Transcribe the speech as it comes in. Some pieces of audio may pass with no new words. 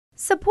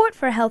Support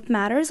for Health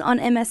Matters on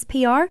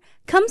MSPR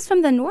comes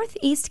from the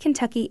Northeast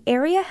Kentucky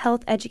Area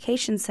Health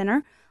Education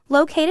Center,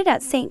 located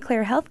at St.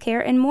 Clair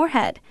Healthcare in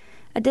Moorhead.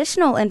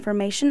 Additional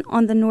information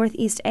on the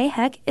Northeast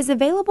AHEC is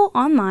available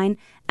online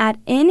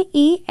at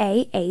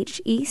neahec.org.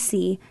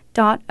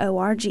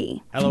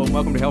 Hello and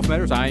welcome to Health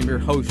Matters. I am your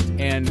host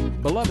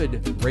and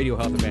beloved radio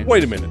health evangelist.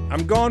 Wait a minute.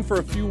 I'm gone for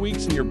a few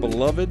weeks and you're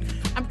beloved?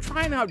 I'm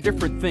trying out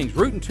different things.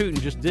 Rootin' Tootin'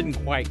 just didn't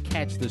quite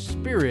catch the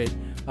spirit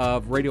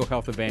of radio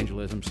health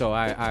evangelism, so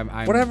I'm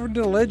What happened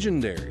to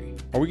Legendary?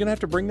 Are we going to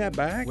have to bring that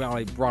back? Well,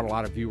 it brought a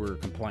lot of viewer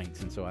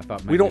complaints, and so I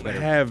thought maybe we don't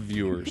have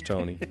viewers,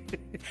 Tony.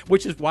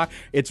 Which is why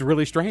it's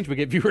really strange we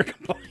get viewer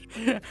complaints.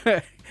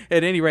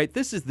 At any rate,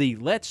 this is the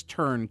Let's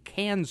Turn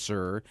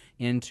Cancer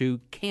into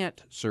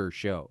Can't-Sir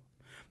show.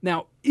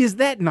 Now, is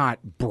that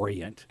not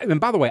brilliant? And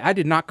by the way, I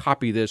did not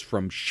copy this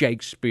from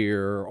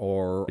Shakespeare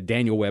or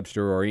Daniel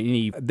Webster or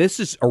any. This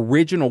is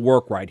original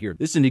work right here.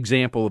 This is an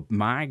example of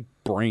my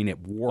brain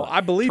at work. Well,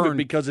 I believe it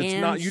because it's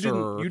not. You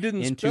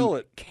didn't spell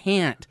it.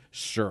 Can't,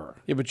 sir.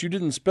 Yeah, but you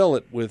didn't spell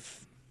it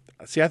with.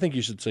 See, I think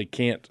you should say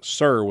can't,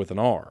 sir, with an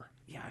R.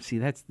 Yeah, see,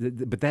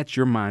 but that's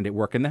your mind at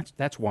work, and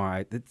that's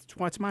why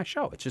it's my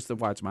show. It's just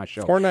why it's my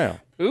show. For now.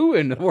 Ooh,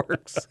 in the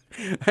works.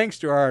 Thanks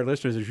to our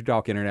listeners at True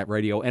Talk Internet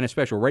Radio and a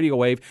special radio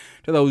wave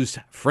to those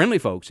friendly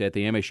folks at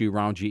the MSU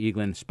Ronald G.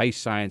 Eaglin Space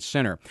Science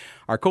Center.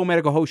 Our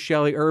co-medical host,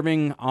 Shelley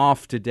Irving,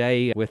 off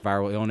today with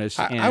viral illness.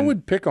 I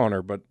would pick on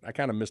her, but I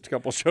kind of missed a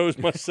couple shows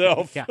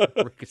myself. Yeah,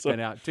 Rick has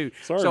been out too.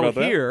 Sorry about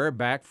that. So here,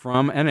 back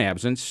from an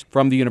absence,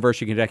 from the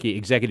University of Kentucky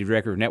Executive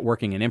Director of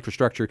Networking and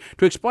Infrastructure,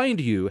 to explain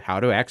to you how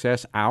to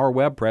access our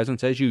web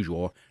presence as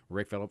usual,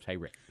 Rick Phillips. Hey,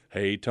 Rick.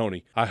 Hey,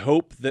 Tony. I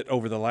hope that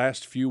over the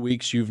last few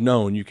weeks you've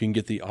known you can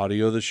get the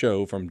audio of the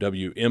show from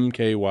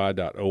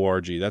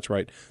WMKY.org. That's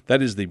right.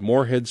 That is the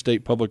Moorhead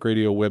State Public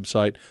Radio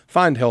website.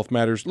 Find Health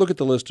Matters. Look at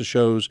the list of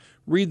shows.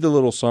 Read the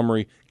little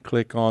summary.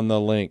 Click on the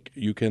link.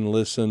 You can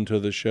listen to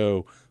the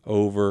show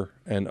over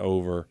and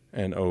over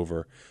and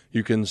over.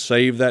 You can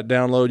save that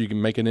download. You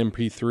can make an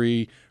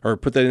MP3 or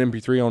put that in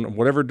MP3 on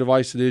whatever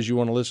device it is you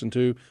want to listen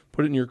to.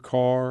 Put it in your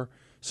car.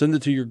 Send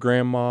it to your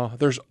grandma.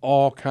 There's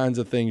all kinds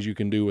of things you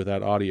can do with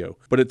that audio.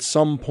 But at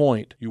some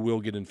point, you will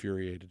get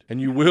infuriated,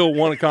 and you will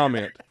want to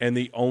comment. And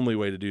the only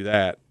way to do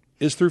that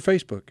is through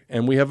Facebook.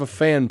 And we have a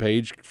fan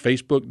page,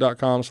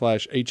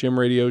 facebook.com/HM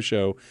Radio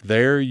Show.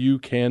 There you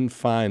can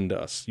find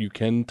us. You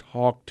can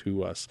talk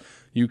to us.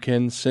 You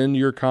can send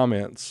your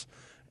comments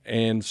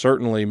and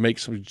certainly make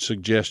some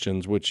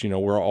suggestions, which,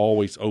 we're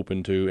always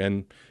open to.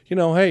 And,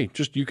 hey,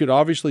 you could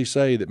obviously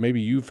say that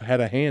maybe you've had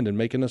a hand in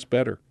making us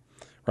better.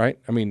 Right?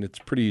 I mean, it's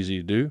pretty easy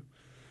to do.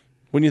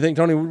 Wouldn't you think,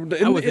 Tony?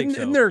 I would think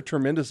so. Isn't there a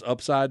tremendous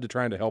upside to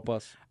trying to help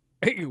us?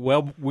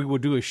 Well, we will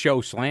do a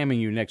show slamming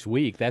you next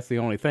week. That's the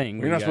only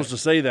thing. You're not supposed to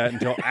say that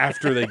until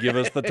after they give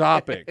us the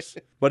topics.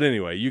 But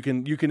anyway, you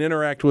can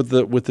interact with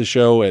the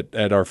show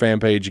at our fan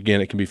page. Again,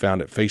 it can be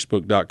found at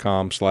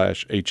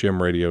facebook.com/HM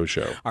Radio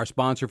Show. Our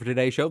sponsor for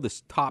today's show, the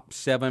top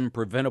 7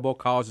 preventable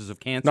causes of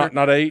cancer.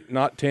 Not 8,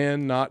 not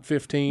 10, not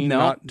 15,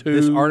 not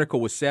 2. This article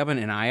was 7,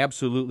 and I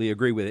absolutely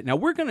agree with it. Now,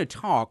 we're going to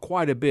talk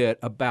quite a bit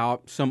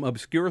about some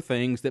obscure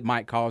things that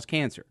might cause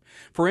cancer.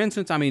 For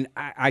instance,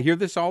 I hear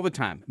this all the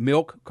time.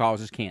 Milk causes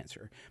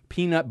cancer.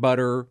 Peanut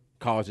butter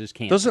causes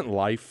cancer. Doesn't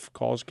life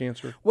cause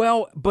cancer?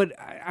 Well, but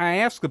I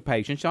ask the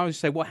patients, I always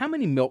say, well, how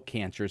many milk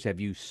cancers have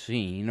you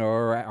seen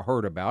or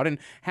heard about? And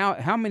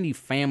how many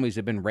families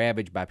have been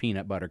ravaged by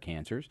peanut butter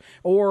cancers?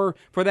 Or,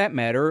 for that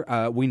matter,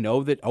 we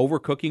know that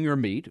overcooking your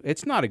meat,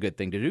 it's not a good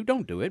thing to do.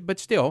 Don't do it. But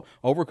still,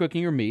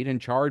 overcooking your meat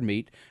and charred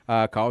meat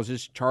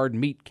causes charred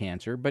meat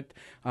cancer. But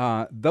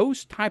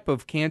those type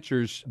of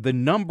cancers, the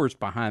numbers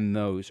behind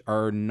those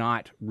are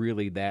not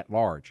really that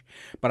large.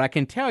 But I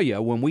can tell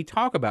you, when we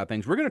talk about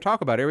things, we're going to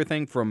talk about everything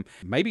from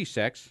maybe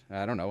sex,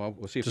 I don't know,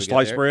 we'll see if we get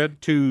there, sliced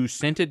bread, to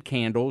scented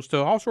candles, to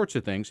all sorts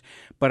of things.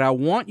 But I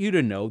want you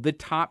to know the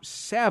top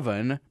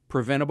 7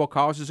 preventable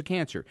causes of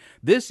cancer.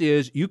 This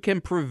is, you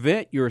can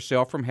prevent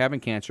yourself from having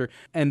cancer,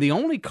 and the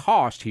only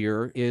cost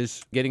here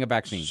is getting a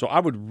vaccine. So I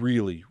would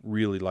really,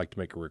 really like to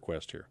make a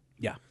request here.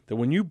 Yeah. That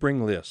when you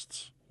bring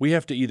lists, we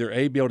have to either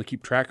be able to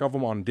keep track of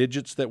them on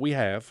digits that we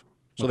have,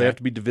 so they have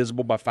to be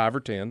divisible by 5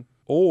 or 10,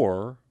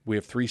 or we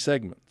have 3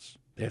 segments.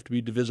 They have to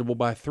be divisible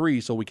by 3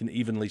 so we can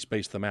evenly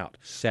space them out.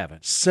 7.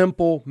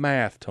 Simple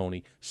math,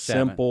 Tony.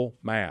 7. Simple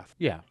math.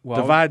 Yeah.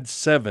 Well, divide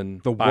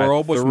 7 the by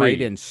world was 3.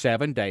 made in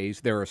 7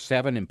 days. There are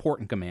 7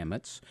 important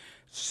commandments.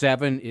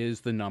 7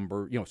 is the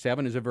number.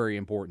 7 is a very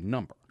important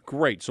number.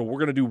 Great. So we're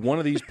going to do one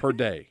of these per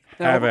day.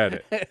 Have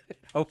at it.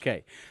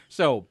 Okay.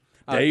 So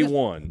day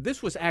 1.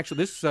 This was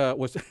actually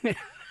was.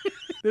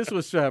 This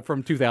was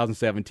from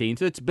 2017,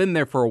 so it's been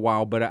there for a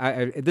while,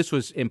 but this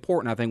was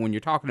important, I think, when you're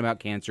talking about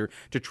cancer,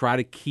 to try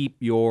to keep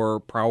your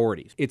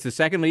priorities. It's the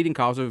second leading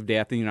cause of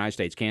death in the United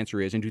States.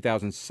 Cancer is. In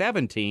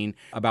 2017,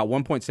 about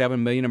 1.7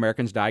 million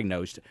Americans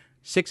diagnosed.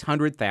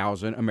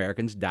 600,000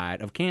 Americans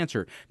died of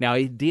cancer. Now,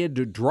 it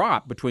did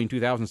drop between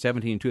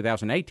 2017 and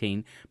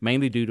 2018,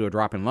 mainly due to a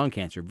drop in lung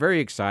cancer. Very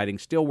exciting.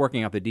 Still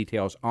working out the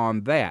details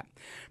on that.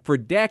 For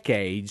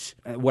decades,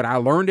 what I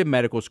learned in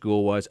medical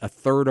school was a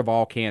third of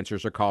all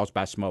cancers are caused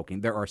by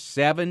smoking. There are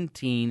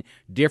 17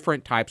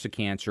 different types of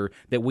cancer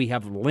that we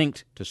have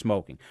linked to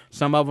smoking.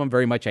 Some of them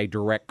very much a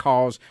direct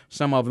cause.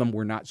 Some of them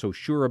we're not so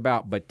sure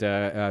about, but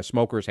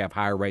smokers have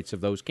higher rates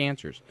of those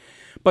cancers.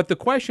 But the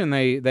question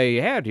they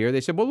had here,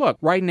 they said, well, look,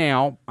 right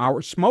now,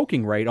 our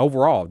smoking rate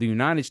overall, the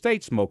United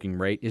States smoking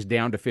rate is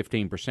down to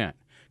 15%.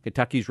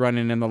 Kentucky's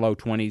running in the low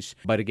 20s,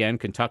 but again,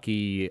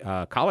 Kentucky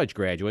college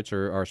graduates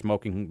are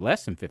smoking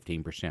less than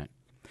 15%.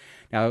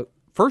 Now,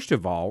 first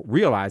of all,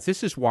 realize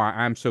this is why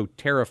I'm so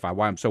terrified,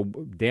 why I'm so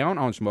down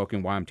on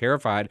smoking, why I'm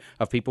terrified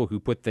of people who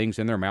put things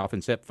in their mouth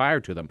and set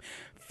fire to them.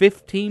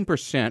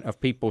 15%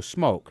 of people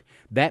smoke.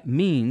 That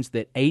means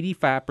that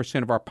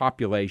 85% of our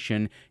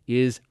population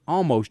is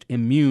almost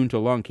immune to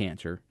lung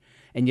cancer,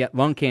 and yet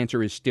lung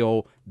cancer is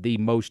still the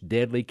most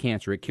deadly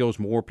cancer. It kills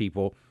more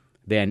people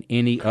than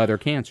any other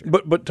cancer.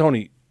 But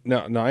Tony,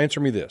 now answer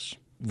me this.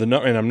 And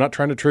I'm not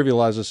trying to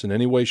trivialize this in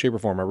any way, shape, or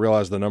form. I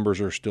realize the numbers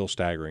are still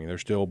staggering. They're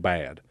still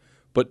bad.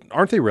 But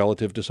aren't they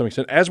relative to some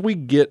extent? As we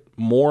get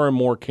more and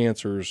more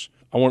cancers,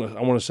 I want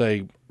to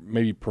say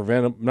maybe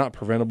not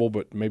preventable,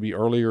 but maybe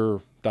earlier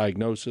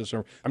diagnosis.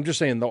 Or I'm just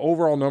saying the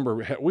overall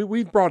number,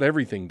 we've brought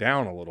everything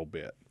down a little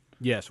bit.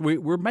 Yes,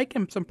 we're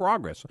making some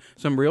progress,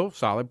 some real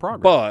solid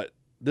progress. But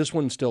this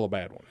one's still a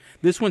bad one.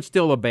 This one's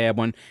still a bad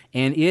one,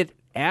 and it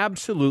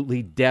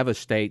absolutely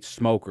devastates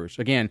smokers.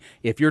 Again,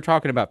 if you're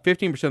talking about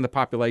 15% of the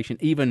population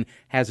even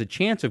has a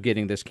chance of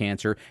getting this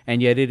cancer, and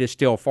yet it is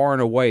still far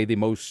and away the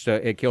most,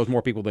 it kills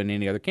more people than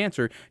any other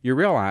cancer, you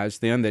realize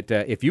then that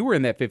if you were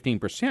in that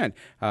 15%,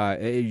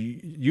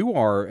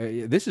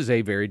 this is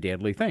a very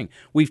deadly thing.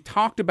 We've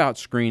talked about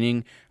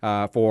screening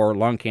for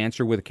lung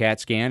cancer with a CAT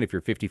scan. If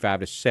you're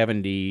 55 to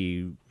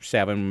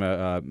 77,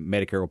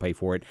 Medicare will pay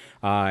for it,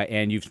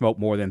 and you've smoked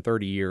more than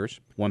 30 years,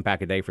 one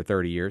pack a day for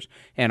 30 years,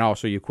 and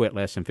also you quit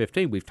less than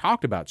 15. We've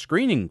talked about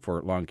screening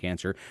for lung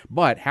cancer,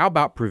 but how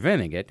about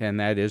preventing it? And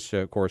that is,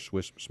 of course,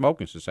 with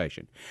smoking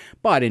cessation.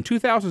 But in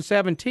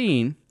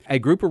 2017, a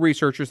group of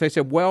researchers, they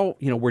said, well,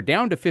 we're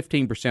down to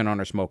 15% on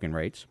our smoking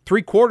rates.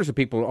 3/4 of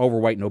people are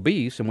overweight and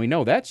obese, and we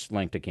know that's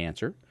linked to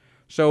cancer.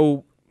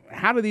 So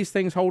how do these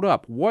things hold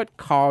up? What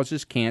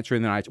causes cancer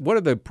in the United States? What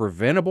are the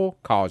preventable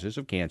causes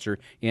of cancer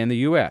in the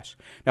U.S.?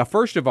 Now,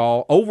 first of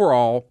all,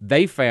 overall,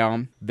 they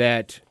found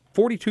that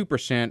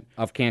 42%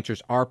 of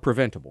cancers are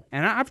preventable.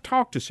 And I've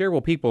talked to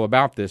several people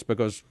about this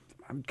because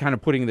I'm kind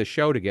of putting this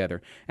show together.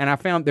 And I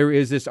found there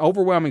is this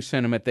overwhelming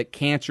sentiment that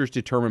cancer is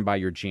determined by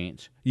your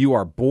genes. You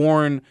are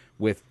born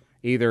with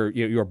either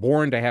you're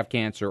born to have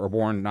cancer or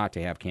born not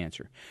to have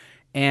cancer.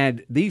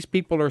 And these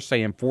people are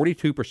saying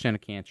 42%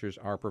 of cancers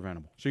are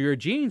preventable. So your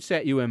genes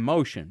set you in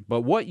motion,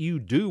 but what you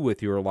do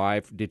with your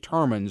life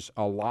determines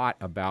a lot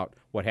about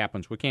what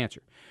happens with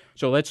cancer.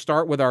 So let's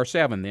start with our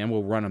 7 then.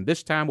 We'll run them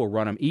this time. We'll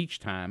run them each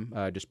time,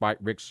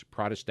 despite Rick's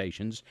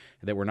protestations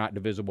that we're not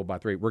divisible by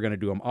 3. We're going to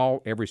do them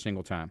all every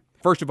single time.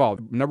 First of all,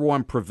 number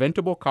 1,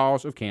 preventable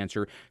cause of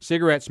cancer,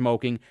 cigarette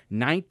smoking,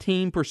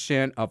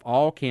 19% of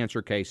all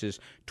cancer cases,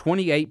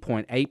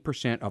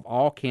 28.8% of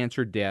all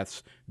cancer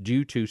deaths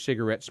due to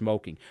cigarette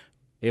smoking.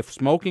 If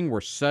smoking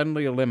were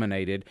suddenly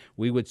eliminated,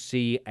 we would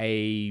see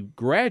a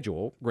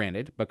gradual,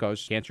 granted,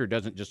 because cancer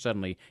doesn't just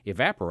suddenly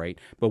evaporate,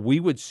 but we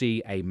would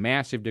see a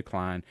massive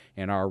decline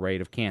in our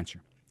rate of cancer.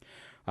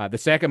 The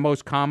second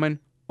most common,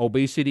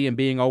 obesity and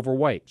being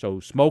overweight. So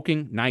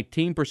smoking,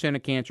 19%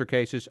 of cancer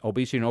cases,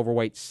 obesity and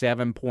overweight,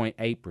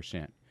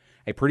 7.8%.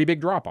 A pretty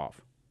big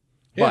drop-off,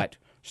 but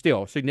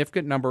still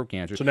significant number of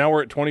cancers. So now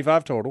we're at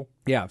 25 total.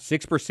 Yeah,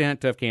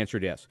 6% of cancer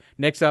deaths.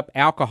 Next up,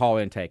 alcohol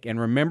intake. And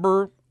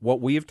remember what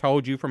we have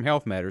told you from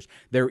Health Matters,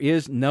 there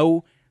is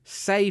no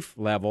safe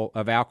level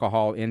of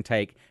alcohol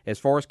intake as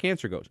far as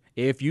cancer goes.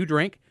 If you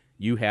drink,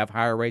 you have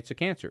higher rates of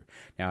cancer.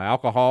 Now,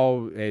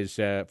 alcohol is,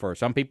 for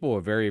some people,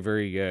 a very,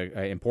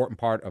 very important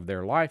part of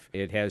their life.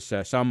 It has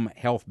some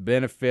health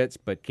benefits,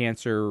 but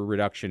cancer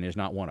reduction is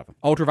not one of them.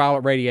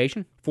 Ultraviolet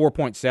radiation,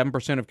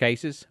 4.7% of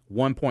cases,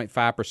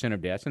 1.5%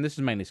 of deaths, and this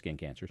is mainly skin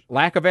cancers.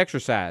 Lack of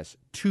exercise,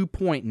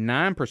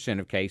 2.9%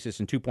 of cases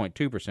and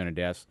 2.2% of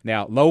deaths.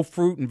 Now, low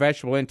fruit and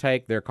vegetable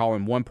intake, they're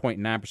calling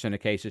 1.9% of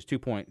cases,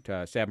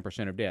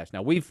 2.7% of deaths.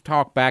 Now, we've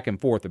talked back and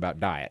forth about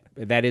diet.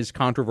 That is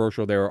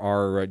controversial. There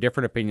are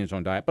different opinions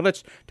on diet, but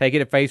let's take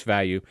it at face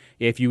value.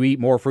 If you eat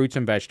more fruits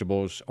and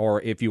vegetables,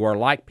 or if you are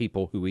like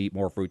people who eat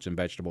more fruits and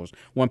vegetables,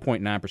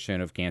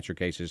 1.9% of cancer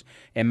cases,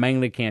 and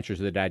mainly cancers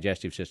of the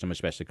digestive system,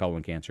 especially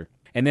colon cancer.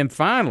 And then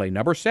finally,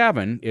 number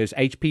 7 is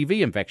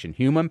HPV infection,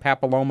 human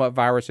papilloma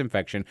virus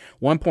infection,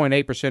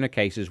 1.8% of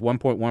cases,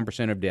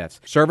 1.1% of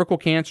deaths. Cervical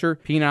cancer,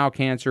 penile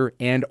cancer,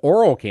 and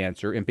oral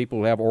cancer in people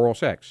who have oral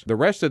sex. The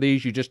rest of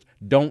these, you just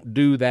don't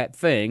do that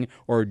thing,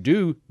 or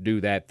do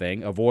that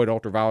thing. Avoid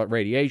ultraviolet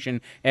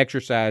radiation,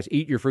 exercise,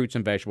 eat your fruits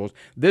and vegetables.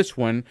 This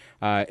one,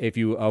 if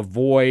you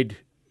avoid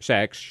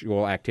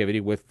sexual activity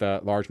with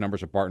large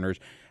numbers of partners,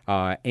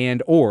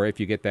 and or if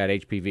you get that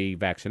HPV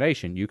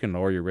vaccination, you can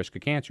lower your risk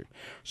of cancer.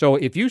 So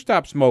if you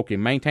stop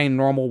smoking, maintain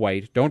normal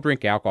weight, don't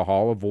drink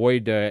alcohol,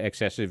 avoid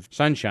excessive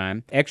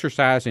sunshine,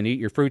 exercise and eat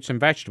your fruits and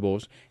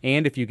vegetables,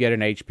 and if you get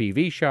an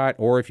HPV shot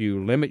or if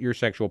you limit your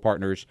sexual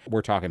partners,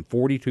 we're talking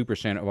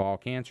 42% of all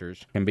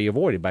cancers can be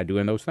avoided by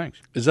doing those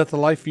things. Is that the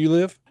life you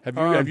live?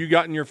 Have you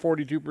gotten your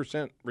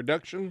 42%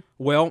 reduction?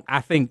 Well,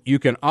 I think you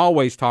can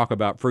always talk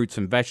about fruits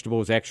and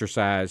vegetables,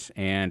 exercise,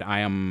 and I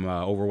am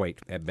overweight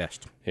at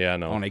best. Yeah, I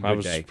know. On a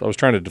good day. I was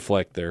trying to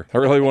deflect there. I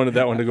really wanted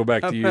that one to go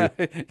back to you.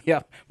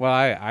 Yeah,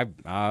 well,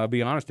 I'll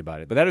be honest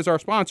about it. But that is our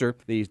sponsor,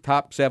 the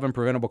top 7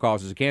 preventable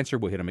causes of cancer.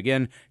 We'll hit them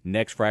again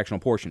next fractional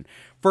portion.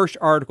 First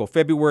article,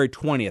 February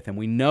 20th, and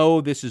we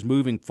know this is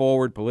moving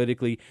forward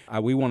politically.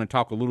 We want to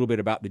talk a little bit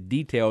about the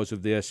details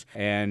of this,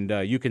 and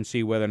you can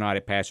see whether or not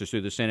it passes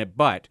through the Senate.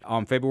 But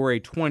on February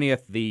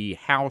 20th, the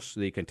House,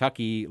 the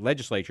Kentucky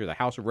legislature, the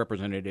House of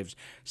Representatives,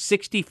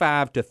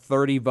 65 to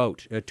 30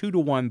 vote, a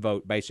 2-to-1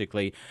 vote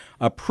basically,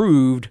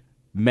 approved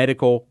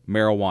medical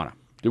marijuana.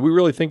 Did we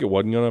really think it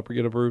wasn't going to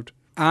get approved?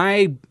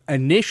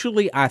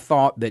 Initially, I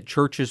thought that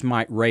churches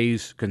might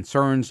raise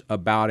concerns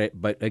about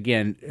it, but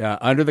again,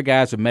 under the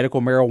guise of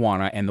medical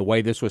marijuana and the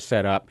way this was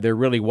set up, there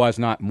really was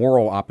not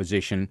moral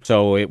opposition.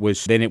 So it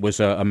was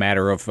a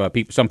matter of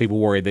some people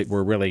worried that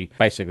we're really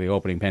basically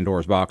opening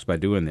Pandora's box by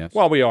doing this.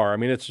 Well, we are. I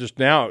mean, it's just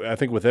now, I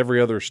think with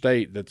every other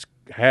state that's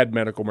had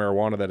medical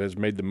marijuana that has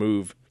made the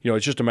move,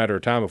 it's just a matter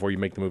of time before you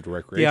make the move to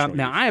recreational use.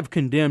 Now I have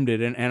condemned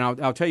it, and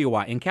I'll tell you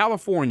why. In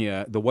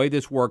California, the way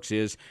this works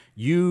is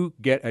you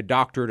get a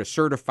doctor to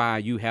certify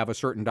you have a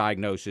certain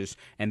diagnosis,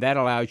 and that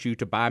allows you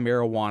to buy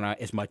marijuana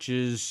as much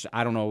as,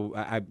 I don't know,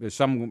 as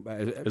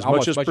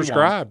much as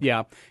prescribed.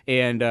 Yeah,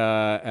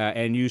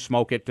 and you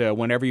smoke it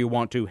whenever you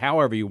want to,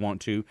 however you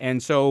want to.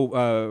 And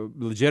so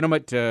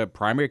legitimate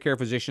primary care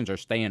physicians are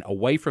staying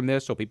away from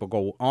this, so people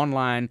go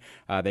online,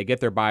 they get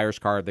their buyer's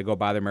card, they go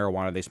buy their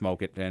marijuana, they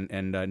smoke it,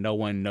 and no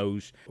one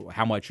knows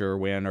how much or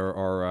when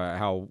or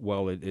how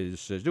well it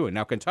is doing.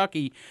 Now,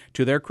 Kentucky,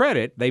 to their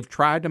credit, they've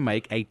tried to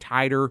make a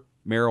tighter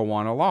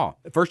marijuana law.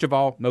 First of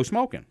all, no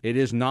smoking. It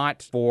is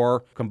not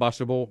for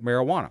combustible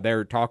marijuana.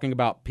 They're talking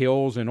about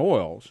pills and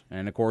oils,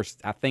 and of course,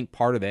 I think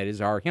part of that is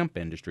our hemp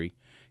industry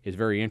is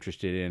very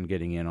interested in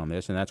getting in on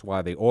this, and that's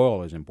why the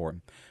oil is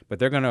important. But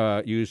they're going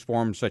to use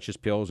forms such as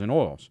pills and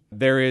oils.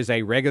 There is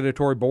a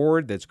regulatory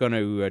board that's going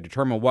to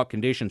determine what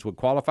conditions would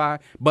qualify,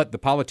 but the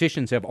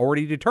politicians have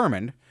already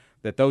determined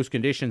that those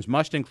conditions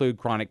must include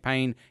chronic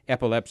pain,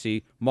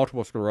 epilepsy,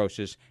 multiple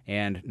sclerosis,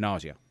 and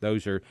nausea.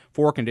 Those are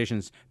 4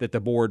 conditions that the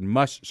board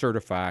must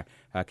certify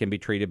can be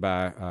treated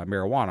by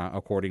marijuana,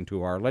 according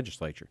to our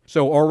legislature.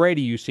 So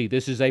already you see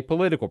this is a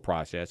political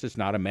process. It's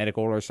not a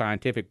medical or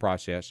scientific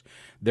process.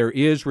 There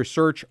is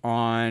research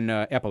on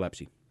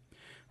epilepsy.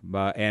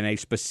 And a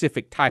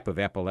specific type of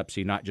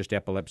epilepsy, not just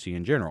epilepsy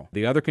in general.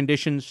 The other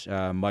conditions,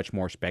 much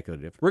more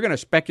speculative. We're going to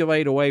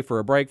speculate away for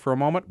a break for a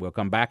moment. We'll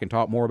come back and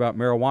talk more about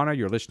marijuana.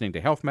 You're listening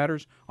to Health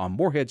Matters on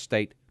Morehead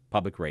State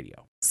Public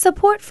Radio.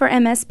 Support for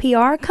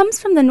MSPR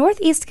comes from the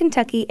Northeast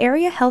Kentucky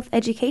Area Health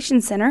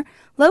Education Center,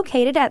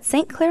 located at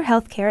St. Clair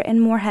Healthcare in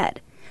Morehead.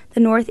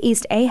 The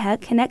Northeast AHEC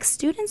connects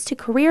students to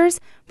careers,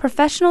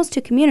 professionals to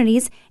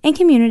communities, and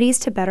communities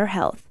to better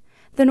health.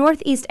 The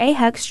Northeast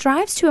AHEC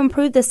strives to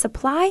improve the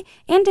supply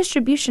and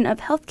distribution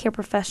of healthcare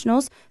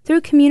professionals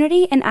through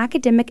community and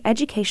academic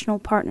educational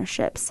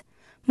partnerships.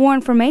 More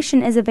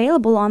information is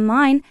available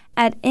online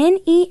at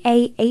neahec.org.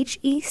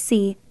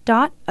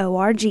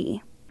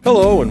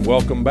 Hello and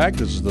welcome back.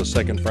 This is the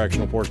second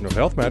fractional portion of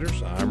Health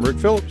Matters. I'm Rick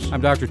Phillips. I'm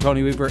Dr.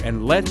 Tony Weaver,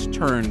 and let's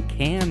turn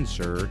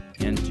cancer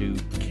into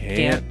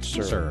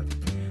cancer.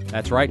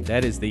 That's right.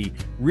 That is the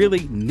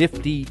really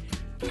nifty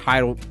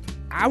title.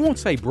 I won't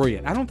say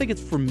brilliant. I don't think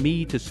it's for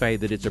me to say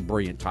that it's a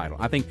brilliant title.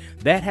 I think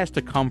that has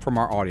to come from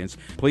our audience.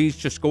 Please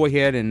just go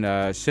ahead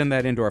and send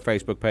that into our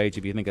Facebook page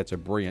if you think that's a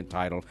brilliant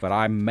title. But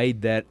I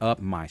made that up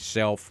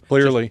myself.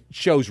 Clearly.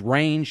 Just shows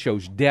range,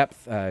 shows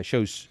depth,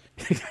 shows...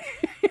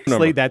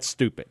 Honestly, that's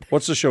stupid.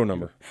 What's the show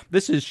number?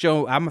 This is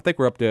I think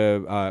we're up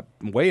to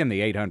way in the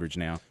 800s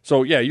now.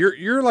 So, yeah,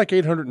 you're like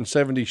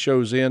 870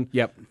 shows in.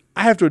 Yep.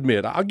 I have to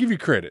admit, I'll give you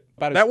credit.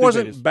 That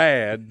wasn't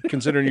bad,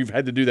 considering you've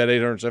had to do that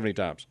 870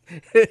 times.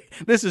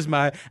 This is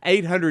my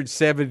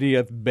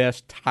 870th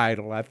best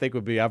title, I think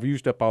would be. I've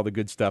used up all the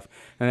good stuff,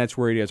 and that's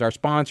where it is. Our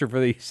sponsor for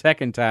the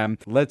second time,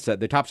 let's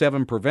the top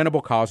 7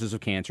 preventable causes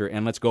of cancer,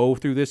 and let's go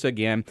through this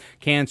again.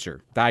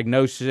 Cancer,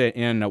 diagnosed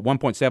in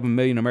 1.7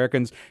 million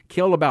Americans,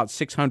 kill about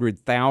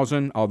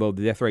 600,000, although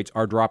the death rates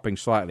are dropping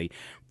slightly.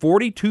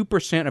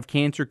 42% of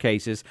cancer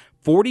cases,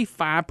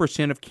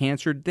 45% of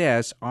cancer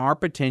deaths are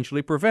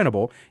potentially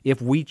preventable if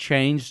we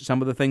change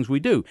some of the things we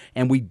do.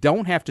 And we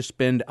don't have to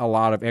spend a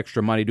lot of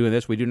extra money doing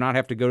this. We do not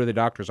have to go to the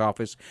doctor's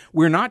office.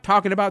 We're not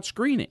talking about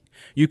screening.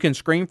 You can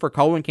screen for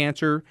colon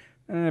cancer,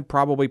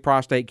 probably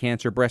prostate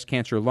cancer, breast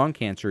cancer, lung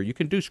cancer. You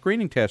can do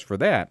screening tests for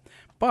that.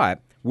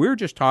 But we're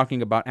just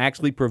talking about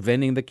actually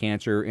preventing the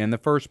cancer in the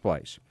first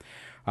place.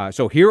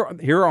 So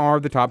here are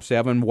the top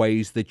 7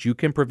 ways that you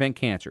can prevent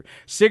cancer.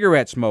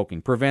 Cigarette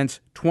smoking prevents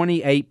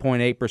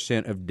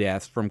 28.8% of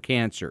deaths from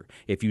cancer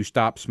if you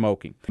stop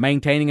smoking.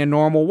 Maintaining a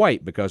normal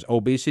weight, because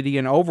obesity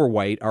and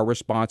overweight are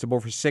responsible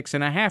for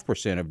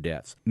 6.5% of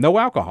deaths. No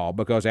alcohol,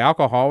 because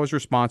alcohol is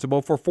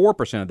responsible for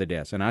 4% of the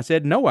deaths. And I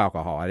said no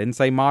alcohol. I didn't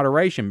say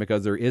moderation,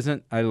 because there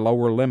isn't a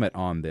lower limit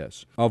on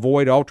this.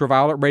 Avoid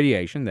ultraviolet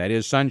radiation, that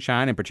is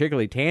sunshine and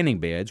particularly tanning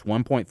beds,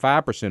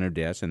 1.5% of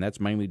deaths, and that's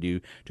mainly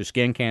due to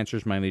skin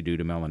cancers, mainly due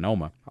to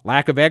melanoma.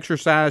 Lack of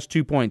exercise,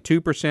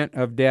 2.2%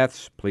 of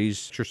deaths.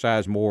 Please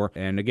exercise more.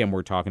 And again,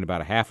 we're talking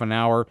about a half an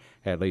hour,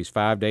 at least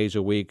 5 days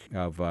a week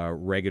of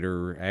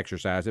regular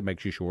exercise that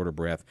makes you short of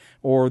breath,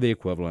 or the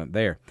equivalent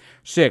there.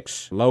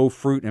 6, low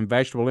fruit and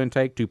vegetable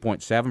intake,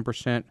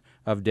 2.7%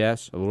 of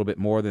deaths, a little bit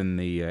more than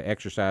the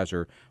exercise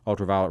or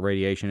ultraviolet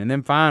radiation. And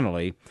then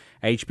finally,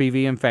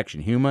 HPV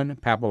infection, human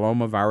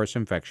papillomavirus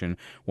infection,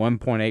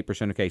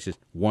 1.8% of cases,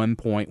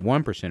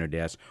 1.1% of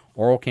deaths.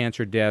 Oral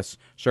cancer deaths,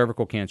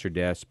 cervical cancer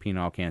deaths,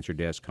 penile cancer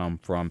deaths come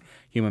from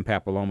human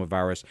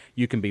papillomavirus.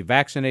 You can be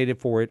vaccinated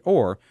for it,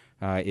 or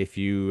if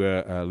you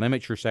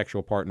limit your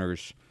sexual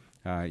partners,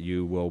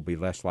 you will be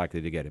less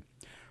likely to get it.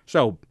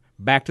 So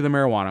back to the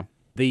marijuana.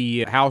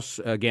 The House,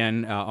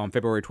 again, on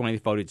February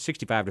 20th, voted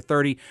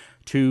 65-30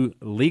 to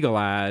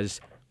legalize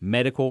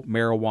medical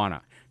marijuana.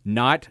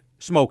 Not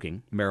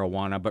smoking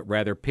marijuana, but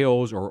rather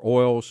pills or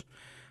oils.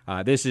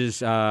 This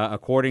is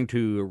according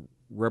to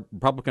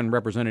Republican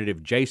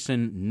Representative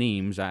Jason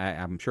Nemes.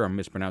 I'm sure I'm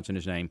mispronouncing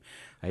his name.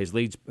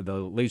 The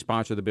lead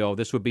sponsor of the bill.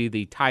 This would be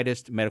the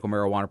tightest medical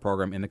marijuana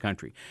program in the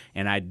country.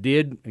 And I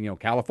did,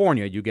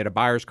 California, you get a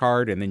buyer's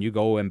card, and then you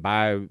go and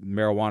buy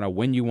marijuana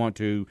when you want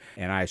to.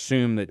 And I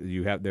assume that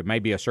there may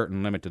be a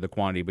certain limit to the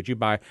quantity, but you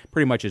buy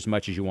pretty much as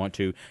much as you want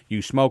to.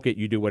 You smoke it,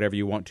 you do whatever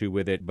you want to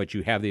with it, but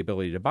you have the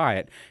ability to buy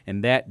it.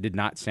 And that did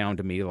not sound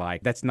to me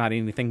like that's not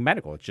anything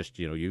medical. It's just,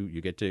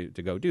 you get to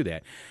go do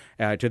that.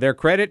 To their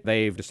credit,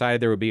 they've decided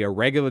there would be a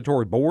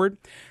regulatory board.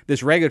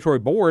 This regulatory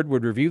board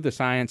would review the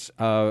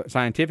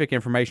scientific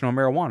information on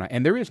marijuana,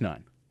 and there is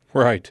none.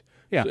 Right.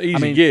 Yeah,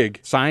 it's an easy gig.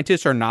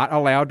 Scientists are not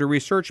allowed to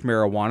research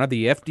marijuana.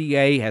 The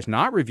FDA has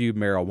not reviewed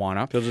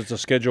marijuana. Because it's a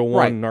Schedule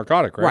 1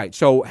 narcotic, right? Right.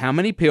 So how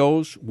many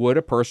pills would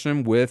a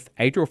person with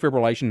atrial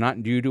fibrillation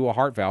not due to a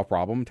heart valve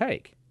problem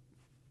take?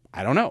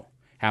 I don't know.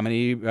 How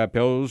many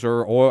pills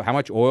or oil? How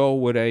much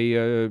oil would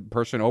a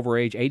person over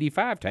age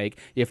 85 take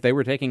if they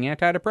were taking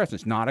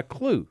antidepressants? Not a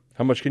clue.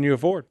 How much can you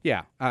afford?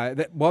 Yeah.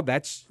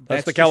 That's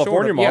the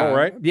California model,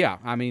 right? Yeah.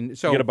 I mean,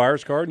 so you get a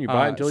buyer's card and you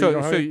buy it until you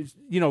don't have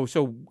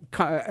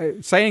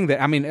it. Saying that,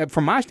 I mean,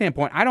 from my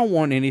standpoint, I don't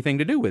want anything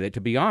to do with it,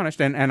 to be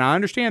honest. And I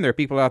understand there are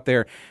people out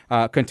there.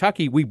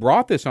 Kentucky, we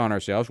brought this on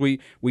ourselves. We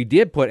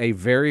did put a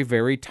very,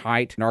 very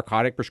tight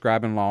narcotic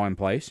prescribing law in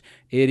place.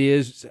 It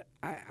is.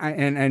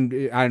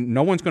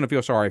 No one's going to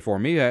feel sorry for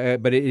me,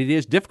 but it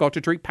is difficult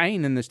to treat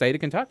pain in the state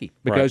of Kentucky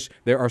because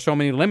there are so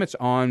many limits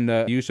on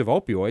the use of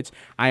opioids.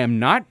 I am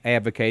not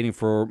advocating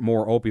for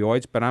more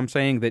opioids, but I'm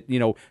saying that,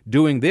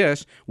 doing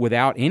this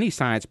without any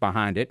science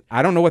behind it,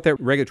 I don't know what that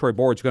regulatory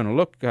board's going to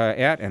look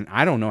at, and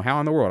I don't know how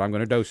in the world I'm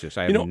going to dose this.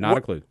 I have not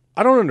a clue.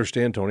 I don't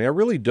understand, Tony. I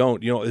really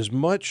don't. As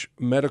much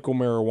medical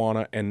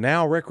marijuana and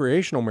now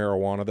recreational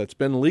marijuana that's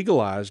been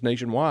legalized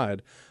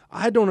nationwide,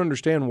 I don't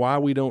understand why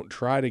we don't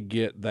try to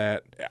get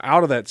that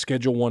out of that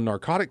Schedule 1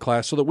 narcotic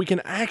class so that we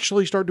can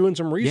actually start doing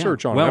some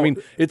research on it. I mean,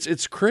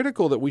 it's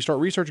critical that we start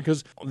researching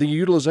because the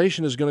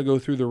utilization is going to go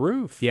through the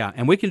roof. Yeah,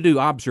 and we can do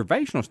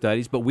observational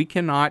studies, but we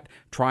cannot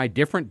try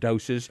different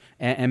doses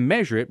and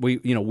measure it.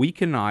 We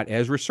cannot,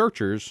 as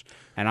researchers,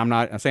 and I'm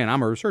not saying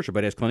I'm a researcher,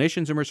 but as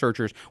clinicians and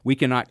researchers, we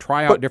cannot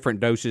try out different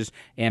doses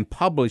and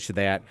publish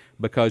that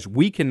because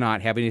we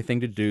cannot have anything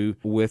to do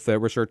with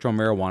research on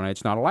marijuana.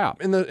 It's not allowed.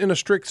 In a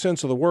strict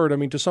sense of the word, I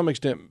mean, to some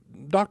extent,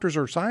 doctors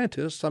are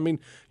scientists. I mean,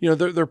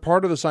 they're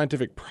part of the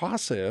scientific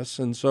process,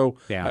 and so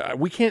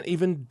we can't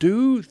even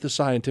do the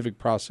scientific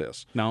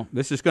process. No,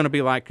 this is going to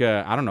be like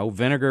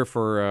vinegar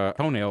for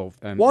toenail.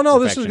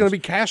 This is going to be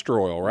castor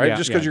oil, right?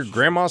 Just because your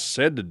grandma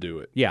said to do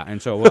it. Yeah, and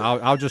so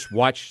I'll just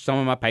watch some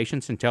of my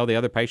patients and tell the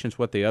other patients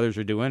what the others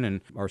are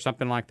doing, or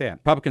something like that.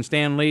 Republican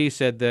Stan Lee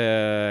said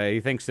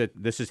he thinks that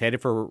this is headed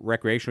for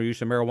recreational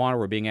use of marijuana.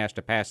 We're being asked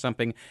to pass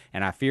something,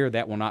 and I fear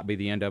that will not be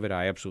the end of it.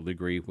 I absolutely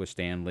agree with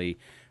Stan Lee.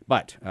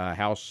 But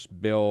House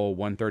Bill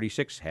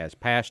 136 has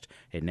passed.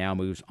 It now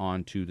moves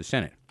on to the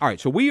Senate. All right,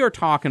 so we are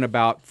talking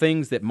about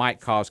things that might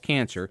cause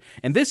cancer.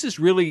 And this is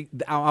really,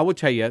 I will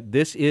tell you,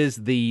 this is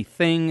the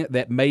thing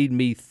that made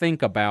me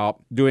think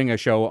about doing a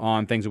show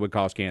on things that would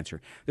cause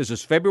cancer. This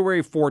is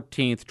February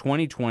 14th,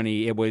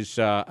 2020. It was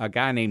a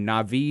guy named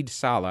Naveed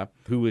Salah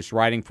who was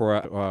writing for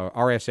a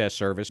RSS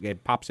service.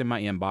 It pops in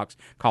my inbox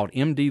called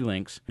MD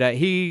Links.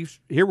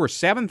 Here were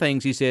 7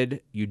 things he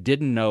said you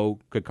didn't know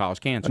could cause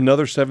cancer.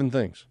 Another 7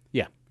 things.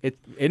 Yeah.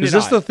 Is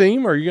this the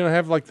theme? Or are you going to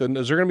have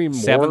is there going to be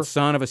more? Seventh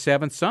son of a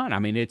seventh son. I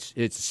mean, it's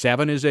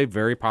 7 is a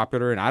very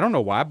popular, and I don't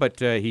know why, but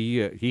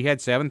he had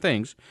 7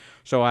 things.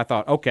 So I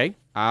thought, okay,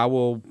 I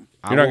will.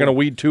 You're not going to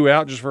weed 2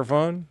 out just for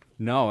fun?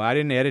 No, I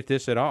didn't edit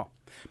this at all.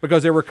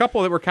 because there were a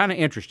couple that were kind of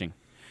interesting.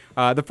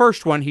 The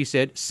first one, he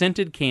said,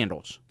 scented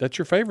candles That's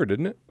your favorite,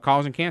 isn't it?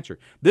 causing cancer.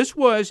 This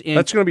was in...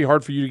 That's going to be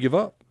hard for you to give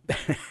up.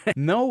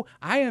 No,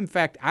 I am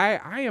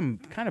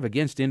kind of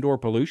against indoor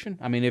pollution.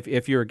 I mean,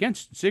 if you're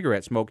against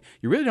cigarette smoke,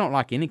 you really don't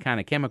like any kind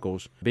of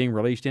chemicals being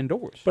released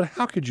indoors. But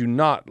how could you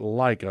not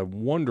like a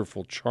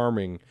wonderful,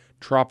 charming,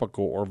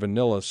 tropical or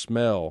vanilla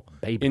smell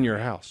in your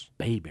house?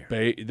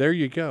 Bayberry. There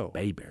you go.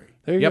 Bayberry.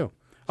 There you go.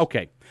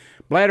 Okay.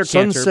 Bladder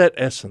cancer. Sunset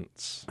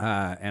essence.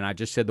 And I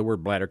just said the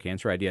word bladder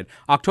cancer. I did.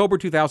 October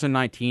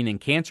 2019, in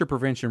Cancer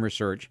Prevention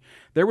Research,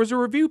 there was a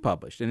review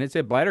published, and it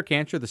said bladder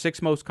cancer, the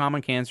 6th most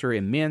common cancer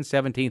in men,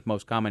 17th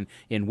most common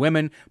in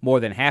women, more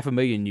than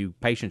 500,000 new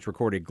patients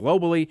recorded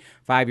globally,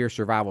 5-year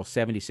survival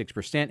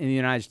 76% in the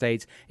United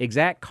States,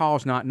 exact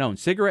cause not known.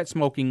 Cigarette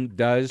smoking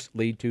does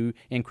lead to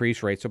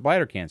increased rates of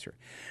bladder cancer.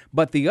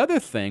 But the other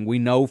thing we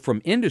know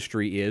from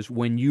industry is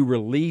when you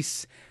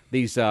release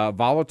these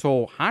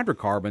volatile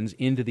hydrocarbons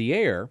into the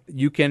air,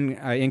 you can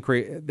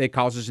increase. That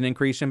causes an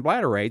increase in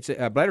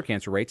bladder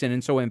cancer rates,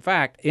 and so in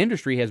fact,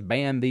 industry has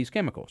banned these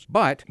chemicals.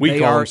 But we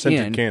call them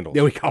scented candles.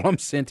 Yeah, we call them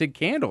scented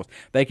candles.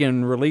 They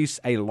can release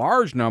a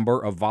large number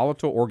of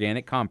volatile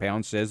organic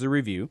compounds, says the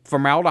review.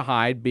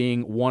 Formaldehyde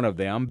being one of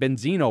them,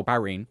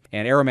 benzenopyrene,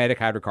 and aromatic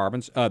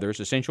hydrocarbons, others,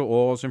 essential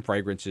oils and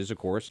fragrances, of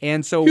course.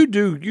 And so you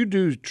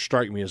do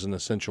strike me as an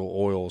essential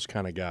oils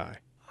kind of guy.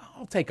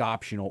 I'll take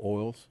optional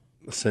oils.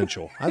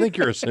 Essential. I think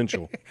you're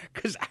essential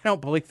because I don't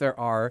believe there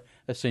are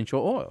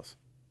essential oils.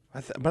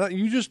 But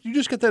you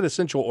just get that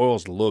essential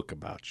oils look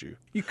about you.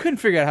 You couldn't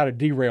figure out how to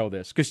derail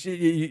this because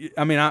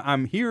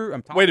I'm here.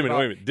 I'm talking. Wait a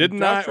minute.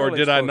 Didn't I or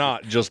did I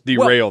not just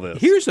derail this?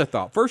 Here's the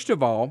thought. First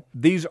of all,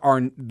 these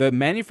are the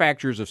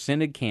manufacturers of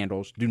scented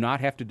candles do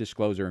not have to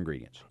disclose their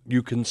ingredients.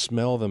 You can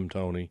smell them,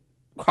 Tony.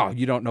 Oh,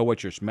 you don't know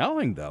what you're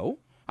smelling though.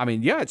 I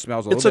mean, yeah, it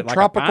smells a little bit like a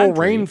tropical pine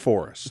tree.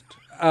 rainforest.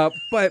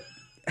 But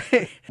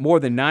more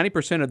than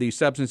 90% of these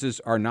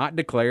substances are not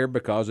declared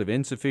because of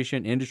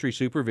insufficient industry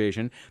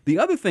supervision. The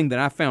other thing that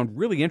I found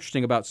really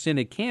interesting about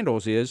scented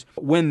candles is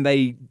when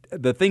the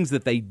things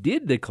that they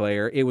did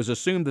declare, it was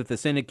assumed that the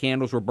scented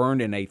candles were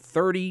burned in a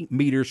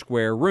 30-meter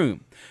square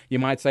room. You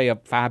might say a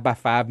 5 by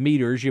 5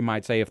 meters. You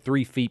might say of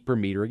 3 feet per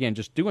meter. Again,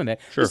 just doing that.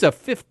 Sure. It's a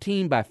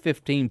 15 by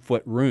 15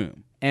 foot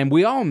room. And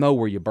we all know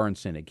where you burn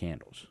scented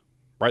candles.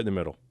 Right in the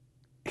middle.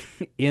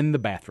 In the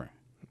bathroom.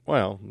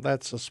 Well,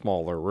 that's a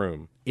smaller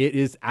room. It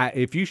is.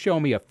 If you show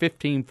me a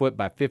 15-foot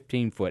by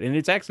 15-foot, and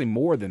it's actually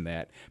more than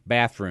that,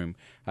 bathroom,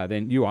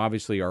 then you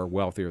obviously are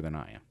wealthier than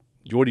I am.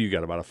 What do you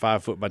got, about a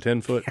 5-foot by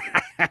 10-foot?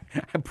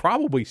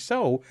 Probably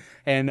so,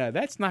 and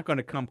that's not going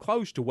to come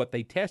close to what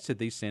they tested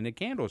these scented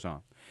candles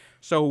on.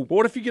 So, but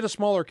what if you get a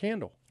smaller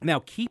candle?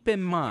 Now, keep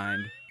in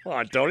mind... Come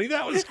on, Tony,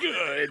 that was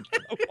good.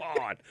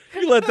 Come on.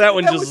 You let that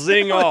one just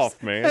zing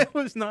off, man. That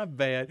was not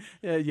bad.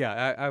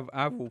 Yeah,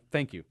 I will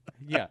thank you.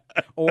 Yeah.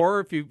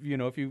 Or if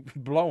you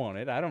blow on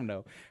it, I don't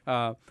know.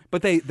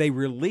 But they do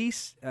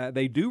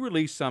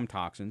release some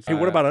toxins. Hey,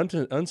 what about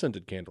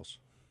unscented candles?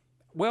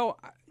 Well,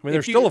 I mean,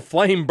 there's still a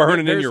flame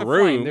burning in your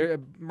room. They're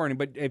burning,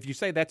 but if you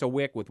say that's a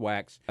wick with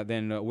wax,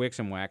 then wicks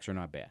and wax are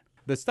not bad.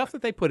 The stuff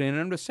that they put in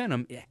them to scent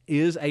them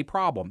is a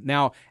problem.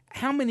 Now,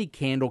 how many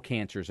candle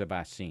cancers have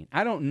I seen?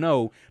 I don't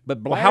know,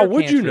 but bladder how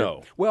would cancer, you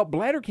know? Well,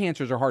 bladder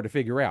cancers are hard to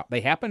figure out.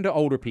 They happen to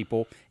older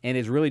people, and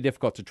it's really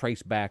difficult to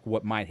trace back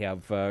what might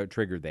have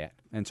triggered that.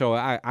 And so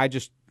I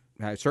just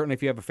certainly,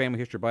 if you have a family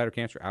history of bladder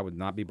cancer, I would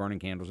not be burning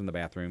candles in the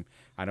bathroom.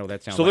 I know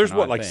that sounds so. Like There's an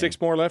odd like thing. 6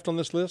 more left on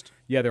this list?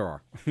 Yeah, there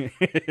are.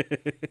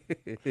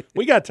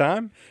 We got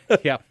time.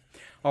 Yeah.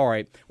 All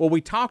right. Well,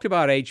 we talked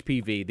about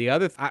HPV. The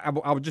other, I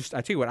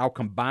tell you what, I'll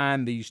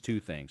combine these two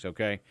things.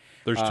 Okay.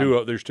 There's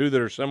two. There's two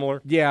that are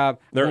similar. Yeah.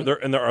 They're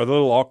a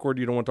little awkward.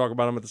 You don't want to talk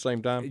about them at the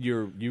same time.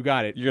 You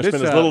got it. You're gonna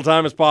spend as little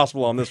time as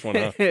possible on this one,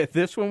 huh?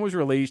 This one was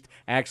released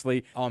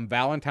actually on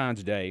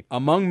Valentine's Day.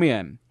 Among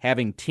men,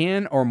 having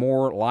 10 or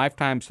more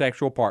lifetime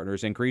sexual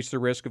partners increased the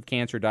risk of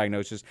cancer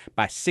diagnosis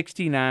by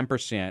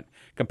 69%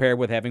 compared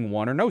with having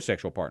one or no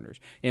sexual partners.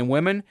 In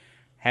women,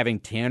 having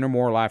 10 or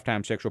more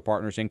lifetime sexual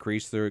partners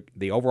increased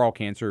the overall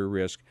cancer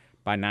risk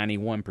by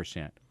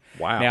 91%.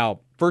 Wow. Now,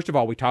 first of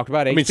all, we talked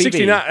about HPV. I mean,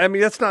 69. I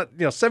mean, that's not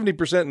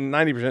 70% and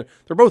 90%.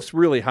 They're both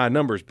really high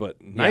numbers, but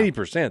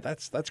 90%.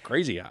 That's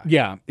crazy high.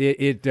 Yeah,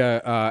 it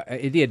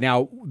did.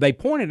 Now they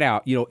pointed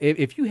out,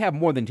 if you have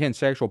more than 10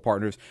 sexual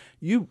partners,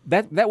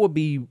 that would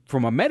be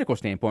from a medical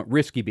standpoint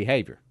risky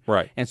behavior.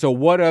 Right. And so,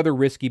 what other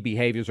risky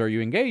behaviors are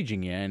you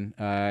engaging in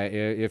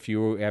if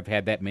you have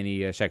had that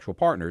many sexual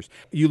partners?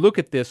 You look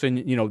at this,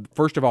 and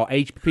first of all,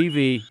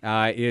 HPV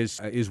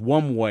is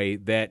one way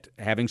that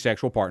having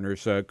sexual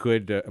partners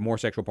more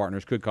sexual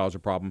partners could cause a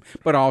problem,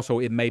 but also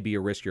it may be a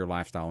riskier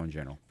lifestyle in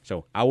general.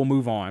 So I will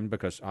move on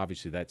because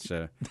obviously that's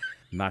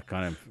not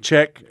kind of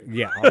check.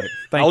 Yeah, all right.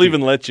 I'll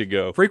even let you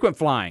go. Frequent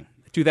flying.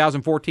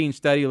 2014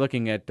 study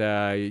looking at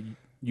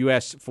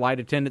U.S. flight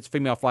attendants,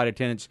 female flight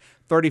attendants,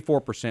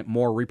 34%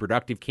 more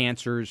reproductive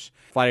cancers.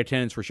 Flight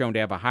attendants were shown to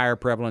have a higher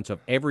prevalence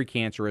of every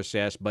cancer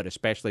assessed, but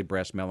especially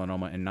breast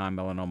melanoma and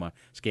non-melanoma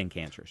skin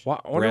cancers.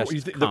 Breast,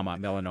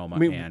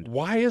 melanoma, and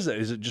why is it?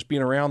 Is it just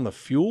being around the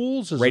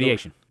fuels?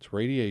 Radiation. It's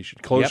radiation.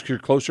 You're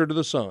closer to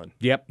the sun.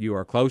 Yep, you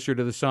are closer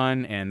to the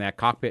sun, and that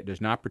cockpit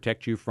does not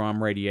protect you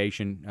from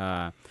radiation.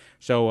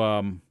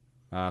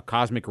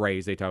 Cosmic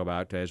rays they talk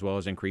about, as well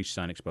as increased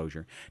sun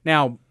exposure.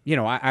 Now,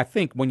 I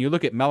think when you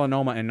look at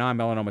melanoma and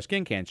non-melanoma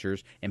skin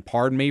cancers, and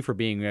pardon me for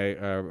being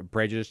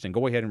prejudiced, and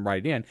go ahead and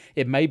write it in,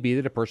 it may be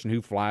that a person who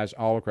flies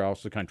all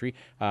across the country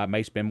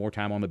may spend more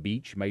time on the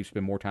beach, may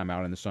spend more time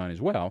out in the sun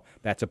as well.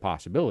 That's a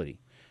possibility,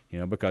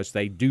 because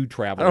they do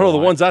travel. I don't know. The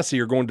ones I see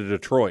are going to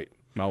Detroit.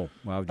 Oh,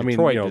 well,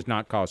 Detroit does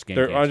not cause skin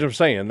cancer. I'm just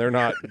saying they're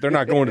not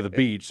going to the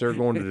beach. They're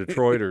going to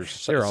Detroit or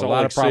there are Salt a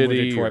lot of problems with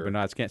City Detroit, but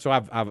not skin. So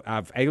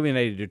I've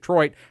alienated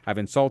Detroit. I've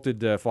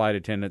insulted flight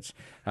attendants.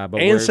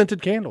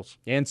 Scented candles.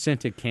 And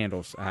scented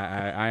candles.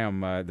 I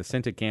am the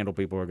scented candle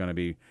people are going to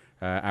be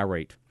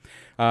irate.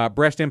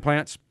 Breast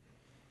implants.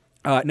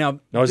 Now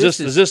is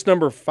this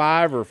number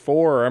 5 or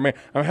 4? I mean,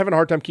 I'm having a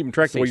hard time keeping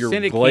track of the way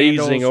you're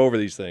glazing over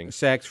these things.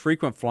 Sex,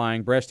 frequent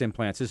flying, breast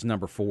implants. This is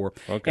number 4.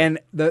 Okay. And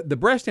the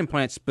breast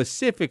implants,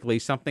 specifically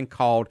something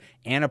called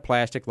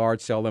anaplastic large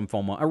cell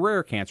lymphoma, a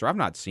rare cancer. I've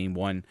not seen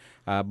one,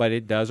 but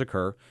it does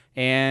occur.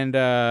 And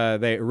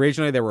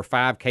originally there were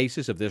 5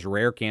 cases of this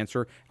rare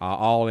cancer,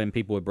 all in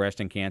people with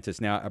breast implants. It's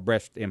now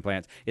breast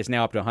implants. It's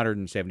now up to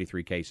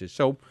 173 cases.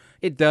 So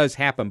it does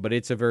happen, but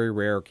it's a very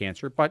rare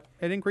cancer. But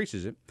it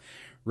increases it.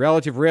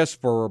 Relative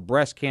risk for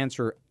breast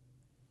cancer,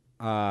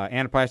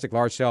 anaplastic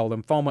large cell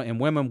lymphoma in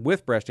women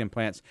with breast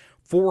implants,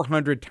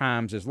 400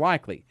 times as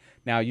likely.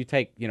 Now, you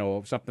take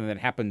something that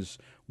happens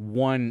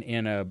 1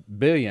 in a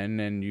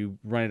billion and you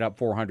run it up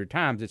 400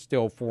 times, it's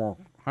still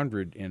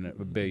 400 in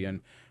a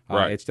billion.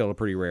 Right. It's still a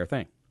pretty rare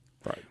thing.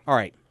 Right. All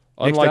right.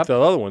 Unlike the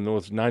other one that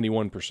was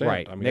 91%.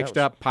 Right. I mean, Next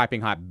up,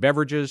 piping hot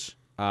beverages.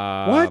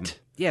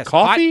 What? Yes.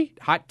 Coffee?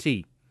 Hot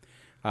tea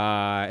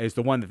is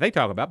the one that they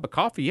talk about, but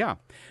coffee, yeah.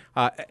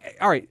 All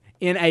right.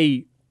 In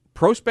a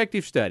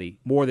prospective study,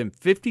 more than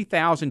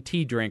 50,000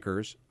 tea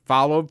drinkers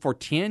followed for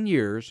 10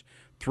 years,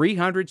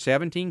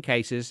 317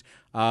 cases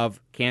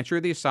of cancer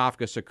of the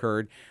esophagus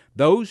occurred.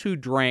 Those who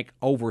drank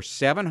over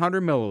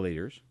 700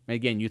 milliliters,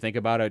 again, you think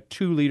about a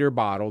 2-liter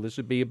bottle. This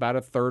would be about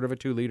a third of a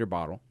 2-liter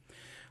bottle.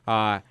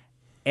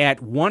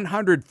 At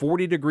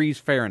 140 degrees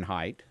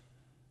Fahrenheit,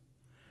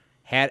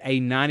 had a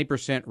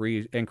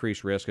 90%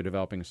 increased risk of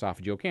developing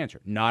esophageal cancer.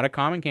 Not a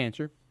common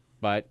cancer,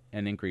 but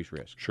an increased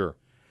risk. Sure.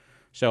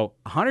 So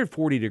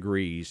 140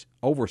 degrees,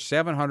 over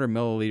 700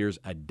 milliliters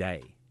a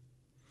day.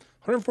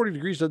 140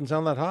 degrees doesn't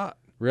sound that hot.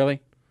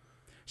 Really?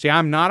 See,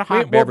 I'm not a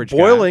hot beverage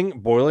guy.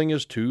 Boiling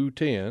is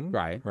 210.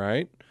 Right.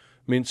 Right.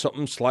 I mean,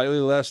 something slightly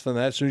less than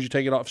that. As soon as you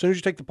take it off, as soon as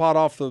you take the pot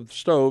off the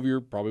stove, you're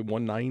probably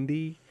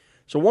 190.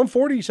 So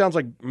 140 sounds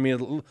like,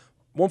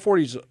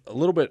 140 is a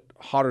little bit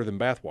hotter than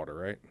bath water,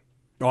 right?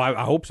 Oh,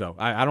 I hope so.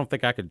 I don't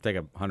think I could take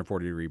a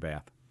 140-degree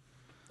bath.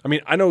 I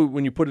mean, I know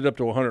when you put it up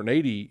to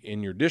 180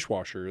 in your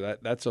dishwasher,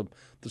 that's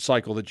the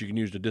cycle that you can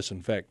use to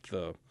disinfect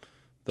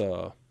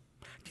the.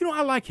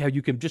 I like how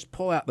you can just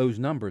pull out those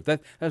numbers.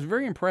 That's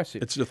very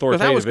impressive. It's authoritative.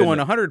 Because I was going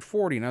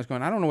 140, and I was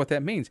going, I don't know what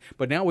that means.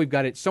 But now we've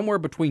got it somewhere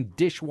between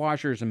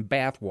dishwashers and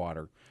bath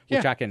water,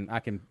 which I can.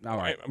 All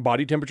right.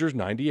 Body temperature is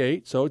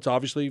 98, so it's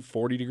obviously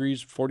 40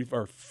 degrees, 50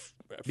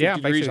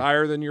 degrees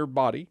higher than your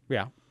body.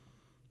 Yeah.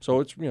 So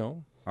it's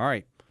All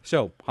right.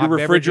 So your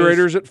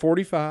refrigerator's at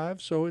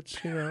 45, so it's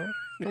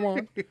come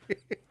on.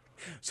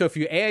 So if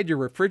you add your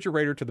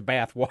refrigerator to the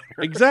bath water,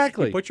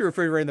 exactly, you put your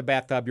refrigerator in the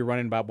bathtub, you're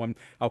running about one.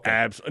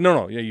 Okay,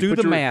 no, yeah. You do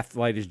the math,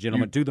 ladies and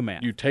gentlemen. Do the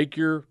math. You take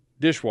your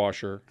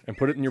dishwasher and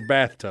put it in your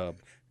bathtub.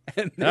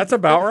 And that's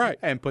about right.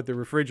 And put the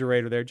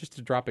refrigerator there just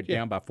to drop it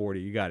down by 40.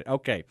 You got it.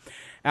 Okay,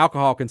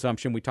 alcohol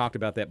consumption. We talked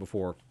about that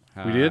before.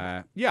 We did.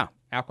 Yeah,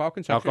 alcohol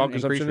consumption. Alcohol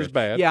consumption is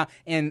bad. Yeah,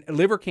 and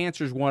liver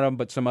cancer is one of them,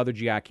 but some other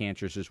GI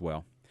cancers as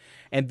well.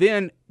 And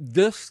then,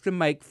 just to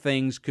make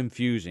things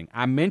confusing,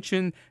 I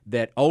mentioned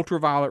that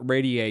ultraviolet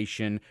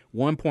radiation,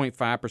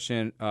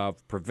 1.5%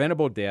 of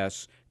preventable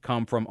deaths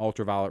come from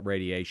ultraviolet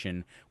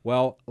radiation.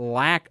 Well,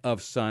 lack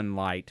of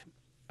sunlight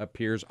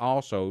appears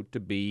also to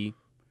be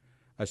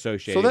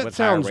associated with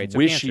higher rates of cancer. So that sounds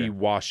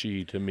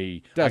wishy-washy to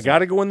me. Doesn't I got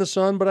to go in the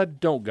sun, but I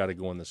don't got to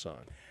go in the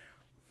sun.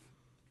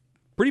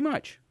 Pretty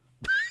much.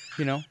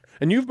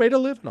 And you've made a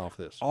living off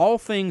this. All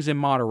things in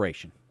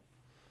moderation.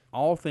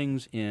 All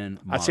things in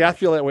moderation. I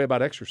feel that way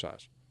about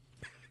exercise.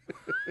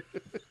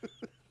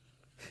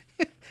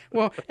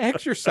 Well,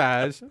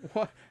 exercise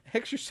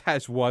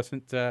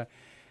wasn't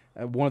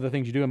one of the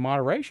things you do in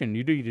moderation.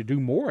 You need to do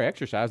more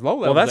exercise. Low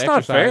levels. Well, that's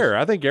not fair.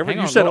 I think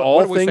you said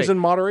all things in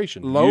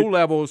moderation. Low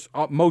levels,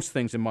 most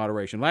things in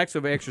moderation. Lacks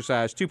of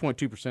exercise,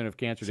 2.2% of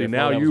cancer. See,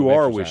 now you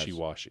are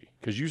wishy-washy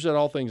because you said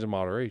all things in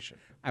moderation.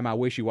 Am I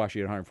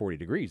wishy-washy at 140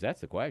 degrees?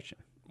 That's the question.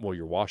 Well,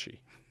 you're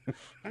washy.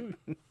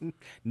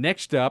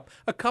 Next up,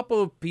 a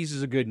couple of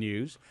pieces of good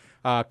news.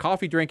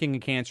 Coffee drinking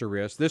and cancer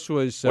risk. This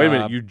was... Wait a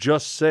minute. You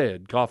just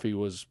said coffee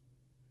was...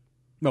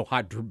 No,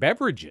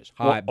 beverages.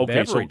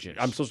 Beverages.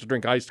 So I'm supposed to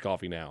drink iced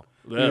coffee now.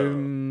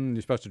 You're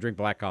supposed to drink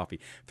black coffee.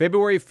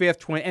 February 5th,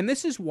 20... And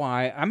this is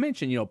why I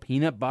mentioned,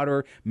 peanut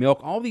butter, milk,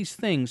 all these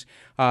things.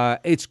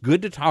 It's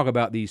good to talk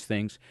about these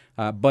things,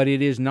 but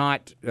it is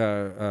not...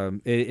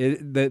 the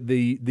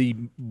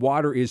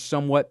water is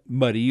somewhat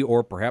muddy,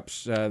 or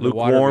perhaps the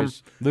water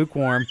is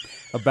lukewarm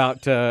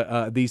about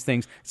these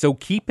things. So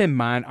keep in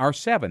mind our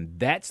 7.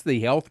 That's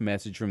the health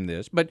message from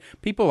this. But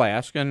people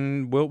ask,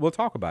 and we'll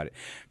talk about it.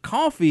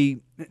 Coffee...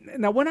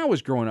 Now, when I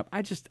was growing up,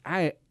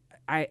 I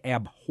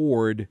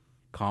abhorred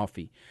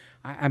coffee.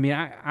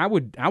 I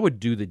would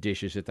do the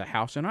dishes at the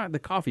house, and the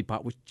coffee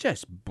pot was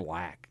just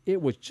black. It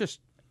was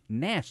just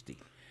nasty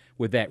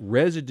with that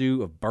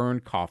residue of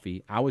burned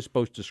coffee. I was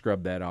supposed to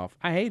scrub that off.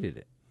 I hated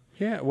it.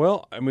 Yeah,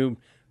 well, I don't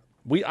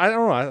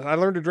know. I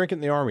learned to drink it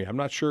in the Army. I'm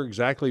not sure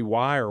exactly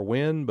why or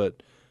when,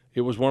 but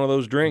it was one of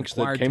those drinks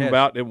that came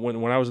about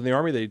when I was in the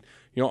Army. They,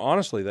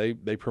 honestly,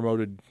 they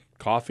promoted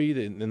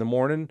coffee in the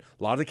morning,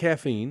 a lot of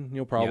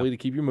caffeine, probably to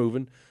keep you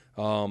moving.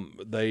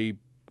 Honestly,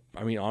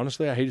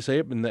 I hate to say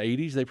it, but in the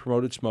 80s, they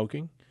promoted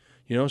smoking.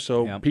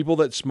 People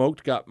that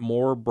smoked got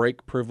more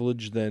break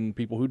privilege than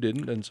people who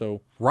didn't, and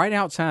so... Right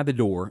outside the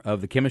door of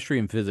the chemistry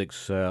and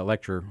physics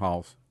lecture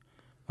halls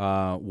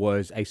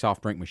was a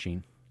soft drink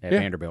machine at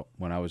Vanderbilt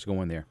when I was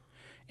going there.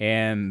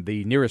 And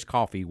the nearest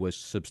coffee was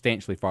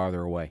substantially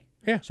farther away.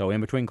 Yeah. So in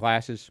between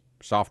classes,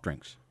 soft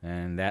drinks.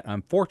 And that,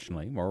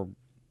 unfortunately,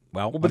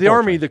 but the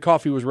Army, the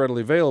coffee was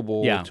readily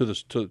available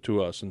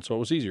to us, and so it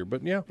was easier.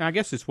 But yeah, I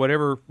guess it's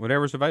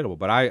whatever's available.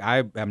 But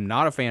I am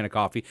not a fan of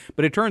coffee.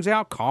 But it turns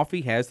out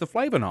coffee has the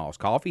flavonols.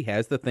 Coffee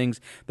has the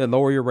things that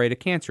lower your rate of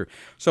cancer.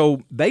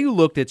 So they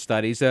looked at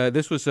studies.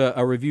 This was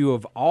a review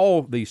of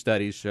all these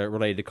studies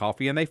related to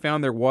coffee, and they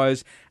found there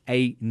was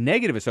a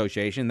negative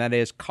association. That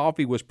is,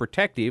 coffee was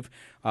protective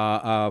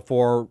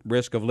for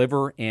risk of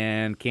liver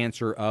and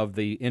cancer of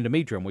the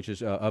endometrium, which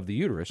is of the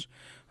uterus.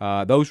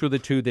 Those were the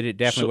 2 that it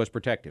definitely was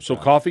protective. So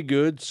coffee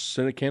good,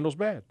 scented candles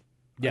bad.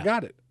 Yeah. I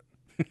got it.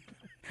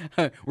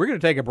 We're going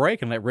to take a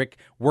break and let Rick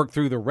work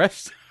through the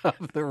rest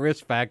of the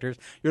risk factors.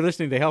 You're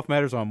listening to Health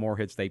Matters on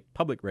Morehead State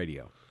Public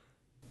Radio.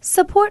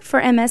 Support for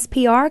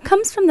MSPR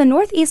comes from the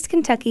Northeast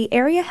Kentucky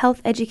Area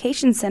Health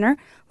Education Center,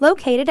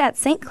 located at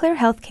St. Clair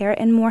Healthcare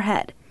in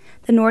Morehead.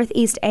 The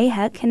Northeast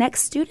AHEC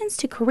connects students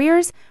to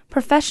careers,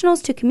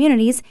 professionals to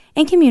communities,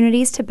 and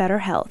communities to better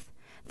health.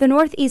 The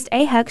Northeast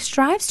AHEC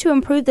strives to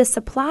improve the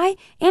supply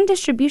and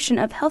distribution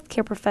of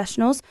healthcare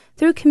professionals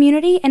through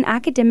community and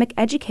academic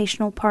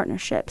educational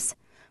partnerships.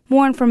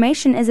 More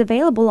information is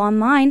available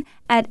online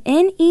at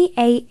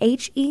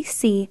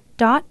neahec.org.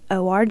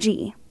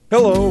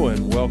 Hello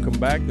and welcome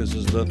back. This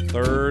is the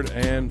third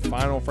and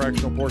final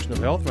fractional portion of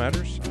Health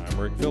Matters. I'm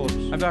Rick Phillips.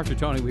 I'm Dr.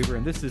 Tony Weaver,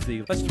 and this is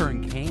the Let's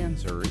Turn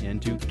Cancer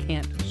into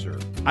Cancer.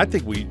 I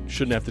think we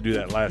shouldn't have to do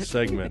that last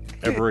segment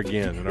ever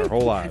again in our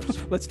whole lives.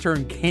 Let's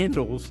turn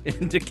candles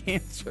into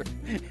cancer.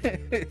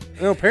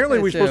 Apparently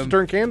we're supposed to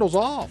turn candles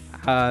off.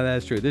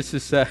 That's true. This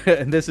is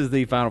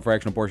the final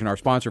fractional portion. Our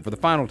sponsor for the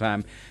final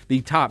time,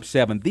 the top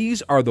 7.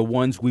 These are the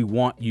ones we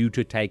want you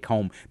to take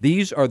home.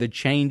 These are the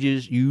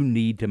changes you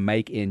need to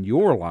make in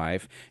your life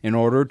in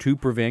order to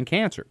prevent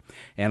cancer.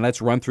 And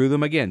let's run through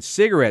them again.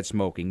 Cigarette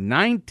smoking,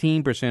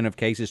 19% of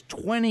cases,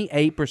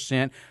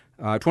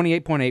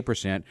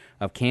 28.8%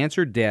 of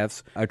cancer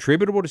deaths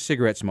attributable to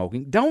cigarette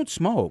smoking. Don't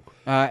smoke,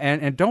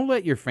 and don't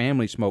let your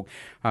family smoke.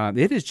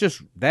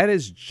 That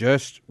is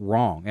just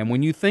wrong. And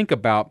when you think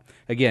about,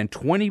 again,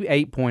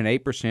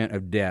 28.8%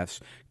 of deaths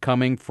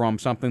coming from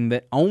something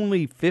that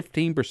only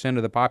 15%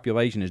 of the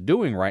population is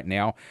doing right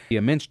now, the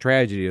immense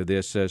tragedy of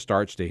this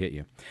starts to hit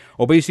you.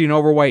 Obesity and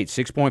overweight,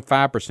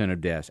 6.5%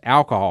 of deaths.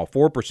 Alcohol,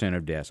 4%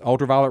 of deaths.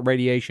 Ultraviolet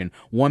radiation,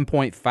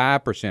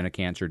 1.5% of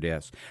cancer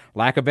deaths.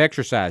 Lack of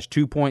exercise,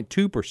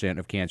 2.2%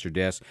 of cancer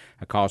deaths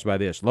caused by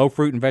this. Low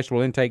fruit and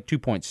vegetable intake,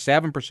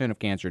 2.7% of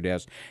cancer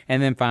deaths.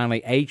 And then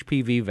finally,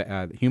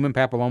 HPV, human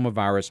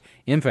papillomavirus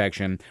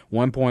infection,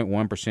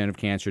 1.1% of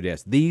cancer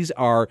deaths. These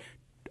are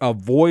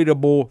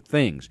avoidable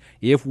things.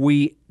 If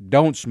we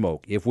don't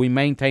smoke, if we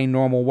maintain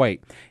normal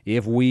weight,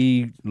 if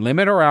we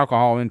limit our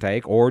alcohol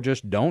intake or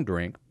just don't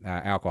drink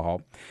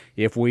alcohol,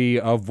 if we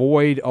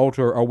avoid I'll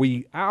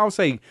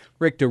say,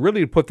 Rick, to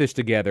really put this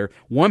together,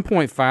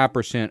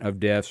 1.5% of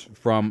deaths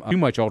from too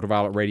much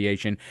ultraviolet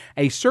radiation,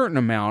 a certain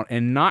amount,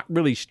 and not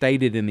really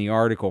stated in the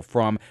article,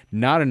 from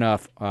not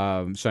enough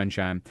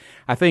sunshine.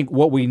 I think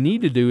what we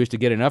need to do is to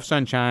get enough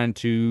sunshine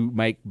to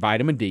make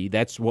vitamin D.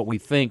 That's what we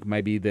think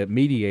may be the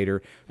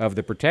mediator of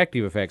the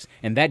protective effects,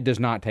 and that does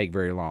not take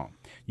very long.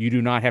 You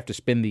do not have to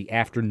spend the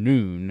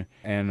afternoon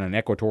in an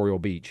equatorial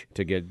beach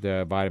to get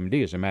vitamin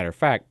D. As a matter of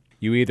fact,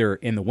 you either,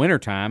 in the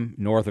wintertime,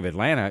 north of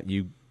Atlanta,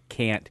 you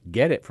can't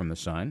get it from the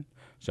sun,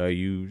 so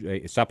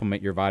you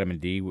supplement your vitamin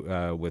D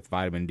with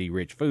vitamin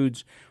D-rich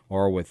foods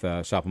or with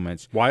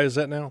supplements. Why is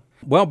that now?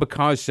 Well,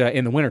 because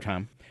in the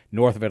wintertime,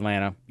 North of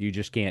Atlanta, you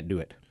just can't do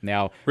it.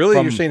 Now, Really?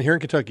 You're saying here in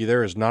Kentucky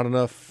there is not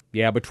enough?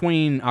 yeah,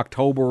 between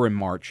October and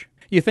March.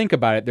 You think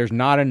about it, there's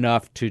not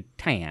enough to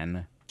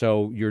tan,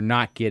 so you're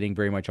not getting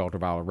very much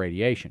ultraviolet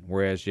radiation.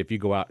 Whereas if you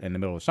go out in the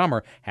middle of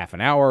summer, half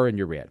an hour and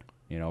you're red,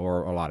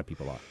 or a lot of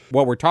people are.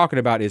 What we're talking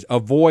about is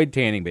avoid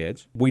tanning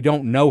beds. We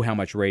don't know how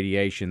much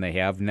radiation they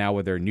have now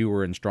with their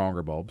newer and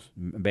stronger bulbs.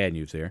 Bad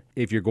news there.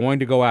 If you're going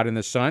to go out in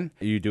the sun,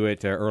 you do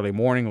it early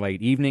morning,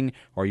 late evening,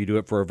 or you do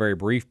it for a very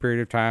brief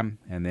period of time,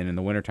 and then in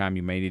the wintertime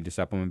you may need to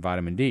supplement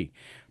vitamin D.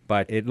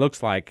 But it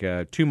looks like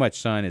too much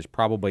sun is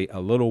probably a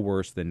little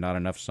worse than not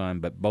enough sun,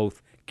 but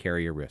both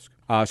carry a risk.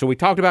 So we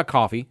talked about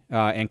coffee,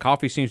 and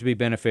coffee seems to be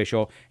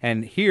beneficial.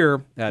 And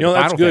here,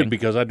 that's good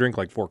because I drink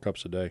like 4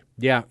 cups a day.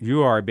 Yeah,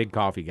 you are a big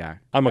coffee guy.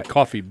 I'm a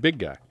coffee big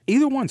guy.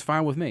 Either one's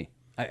fine with me.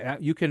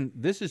 You can.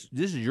 This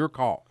is your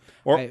call.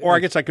 Or I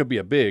guess I could be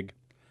a big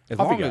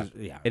coffee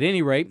guy. At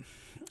any rate,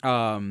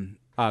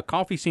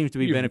 coffee seems to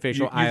be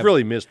beneficial. You've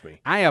really missed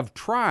me. I have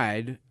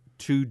tried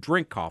to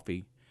drink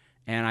coffee,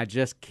 and I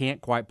just can't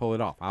quite pull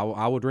it off.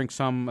 I will drink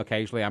some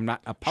occasionally. I'm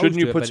not opposed to it.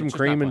 Shouldn't you put some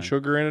cream and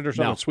sugar in it or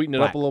something? No, Sweeten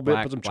it up a little bit.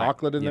 Put some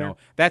chocolate in there.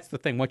 That's the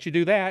thing. Once you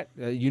do that,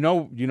 but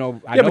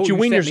you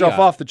wean yourself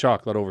off the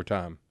chocolate over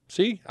time.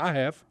 See, I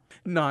have.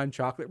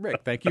 Non-chocolate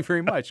Rick. Thank you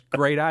very much.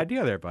 Great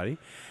idea there, buddy.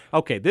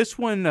 Okay, this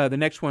one, the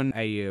next one,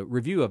 a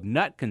review of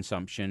nut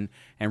consumption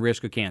and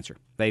risk of cancer.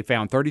 They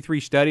found 33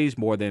 studies,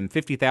 more than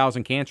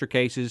 50,000 cancer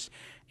cases,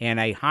 and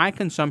a high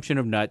consumption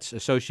of nuts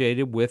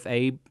associated with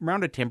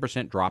around a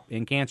 10% drop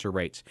in cancer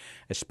rates,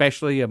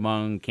 especially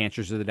among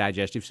cancers of the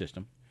digestive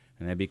system.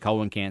 And that'd be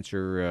colon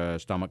cancer,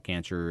 stomach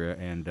cancer,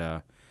 and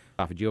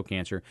esophageal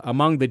cancer.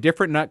 Among the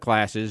different nut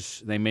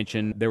classes, they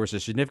mentioned there was a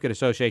significant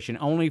association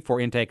only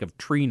for intake of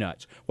tree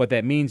nuts. What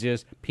that means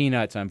is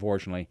peanuts,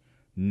 unfortunately,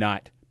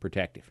 not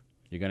protective.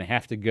 You're going to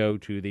have to go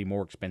to the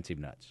more expensive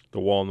nuts. The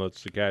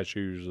walnuts, the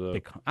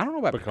cashews, I don't know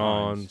about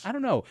pecans. I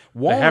don't know.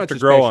 Walnuts they have to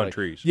grow on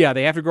trees. Yeah,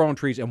 they have to grow on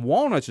trees, and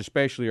walnuts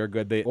especially are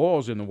good. The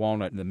oils in the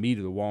walnut and the meat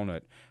of the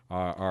walnut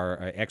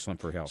are excellent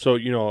for health. So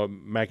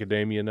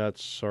macadamia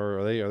nuts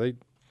are they?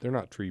 They're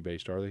not tree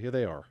based, are they? Yeah,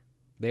 they are.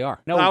 They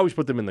are. No, I always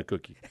put them in the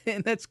cookie.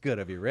 And that's good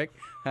of you, Rick.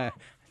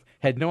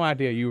 Had no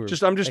idea you were.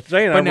 I'm just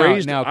saying.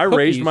 I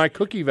raised my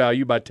cookie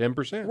value by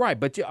 10%. Right,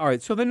 but all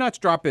right. So the nuts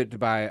drop it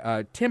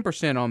by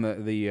 10% on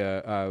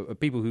the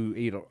people who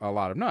eat a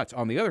lot of nuts.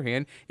 On the other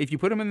hand, if you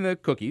put them in the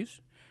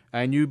cookies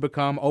and you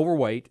become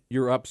overweight,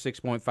 you're up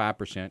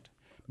 6.5%.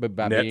 But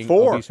by net being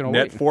 4, obese and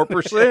net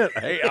 4%.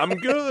 Hey, I'm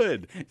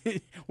good.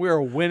 We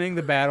are winning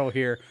the battle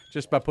here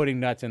just by putting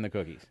nuts in the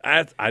cookies.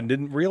 I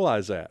didn't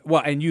realize that.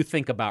 Well, and you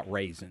think about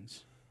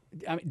raisins.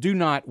 I mean, do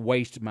not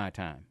waste my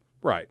time.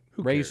 Right.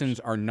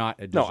 Raisins are not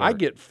a dessert. No, I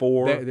get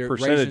 4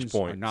 percentage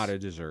points. Are not a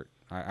dessert.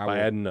 By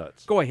adding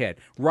nuts. Go ahead.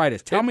 Write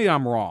us. Tell me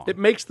I'm wrong. It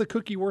makes the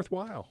cookie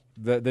worthwhile.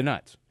 The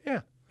nuts.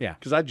 Yeah. Yeah.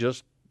 Because I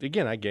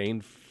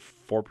gained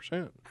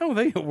 4%. I don't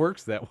think it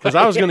works that way. Because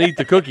I was going to eat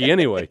the cookie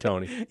anyway,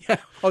 Tony. Yeah.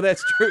 Oh,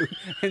 that's true.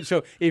 And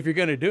so if you're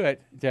going to do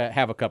it,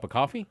 have a cup of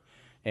coffee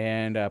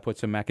and put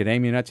some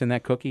macadamia nuts in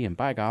that cookie, and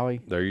by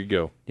golly. There you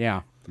go.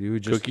 Yeah. You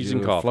would just cookies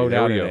and coffee. Float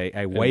out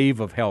a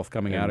wave of health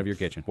coming out of your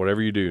kitchen.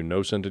 Whatever you do,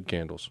 no scented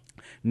candles.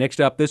 Next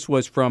up, this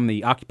was from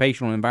the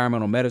Occupational and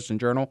Environmental Medicine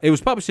Journal. It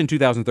was published in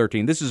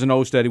 2013. This is an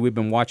old study. We've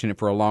been watching it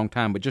for a long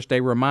time, but just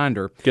a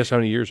reminder. Guess how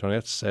many years, honey?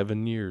 That's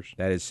 7 years.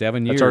 That is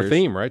 7 years. That's our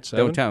theme, right?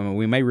 7? Don't tell me.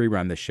 We may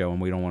rerun this show, and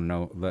we don't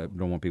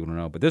want people to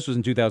know. But this was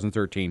in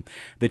 2013.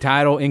 The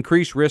title,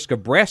 Increased Risk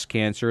of Breast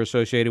Cancer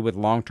Associated with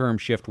Long-Term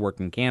Shift Work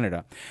in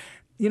Canada.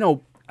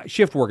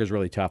 Shift work is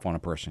really tough on a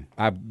person.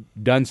 I've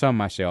done some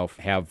myself,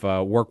 have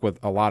worked with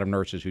a lot of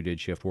nurses who did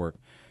shift work,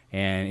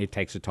 and it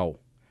takes a toll.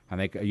 I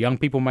think young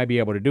people might be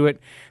able to do it.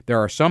 There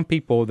are some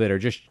people that are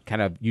just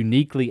kind of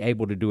uniquely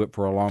able to do it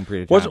for a long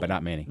period of time, but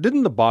not many.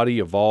 Didn't the body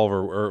evolve,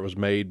 or it was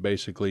made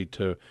basically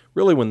to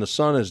really when the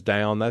sun is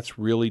down, that's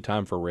really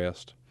time for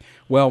rest?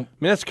 Well, I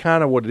mean, that's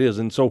kind of what it is.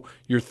 And so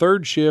your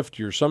third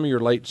shift, some of your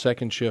late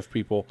second shift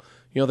people,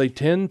 they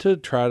tend to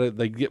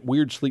they get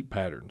weird sleep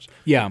patterns.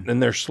 Yeah.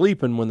 And they're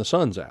sleeping when the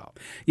sun's out.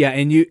 Yeah,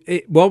 and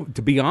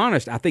to be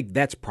honest, I think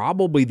that's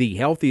probably the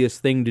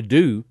healthiest thing to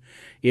do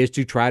is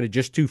to try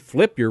to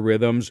flip your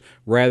rhythms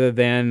rather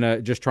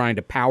than just trying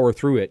to power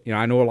through it.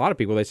 I know a lot of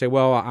people, they say,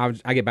 well,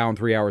 I get by on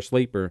 3 hours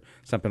sleep or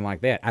something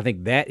like that. I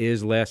think that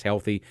is less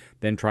healthy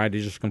than trying to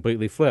just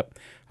completely flip.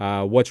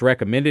 What's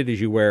recommended is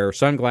you wear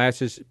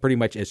sunglasses pretty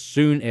much as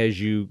soon as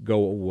you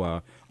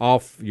go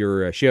off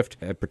your shift,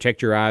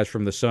 protect your eyes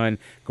from the sun,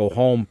 go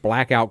home,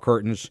 black out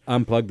curtains,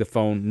 unplug the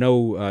phone,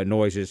 no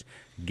noises,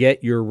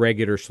 get your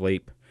regular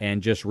sleep,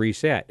 and just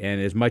reset.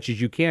 And as much as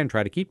you can,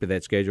 try to keep to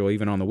that schedule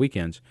even on the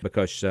weekends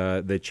because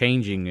the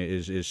changing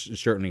is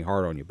certainly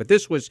hard on you. But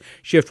this was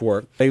shift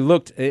work.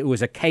 It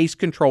was a case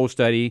control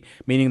study,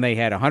 meaning they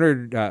had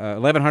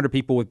 1,100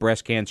 people with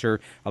breast cancer,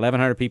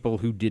 1,100 people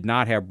who did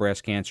not have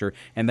breast cancer,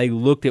 and they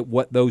looked at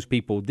what those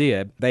people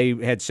did. They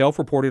had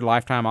self-reported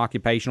lifetime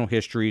occupational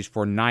histories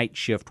for night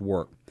shift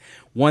work.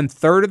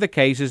 1/3 of the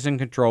cases and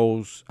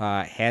controls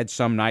had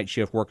some night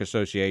shift work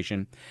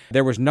association.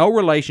 There was no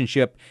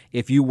relationship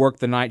if you worked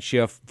the night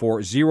shift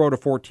for 0 to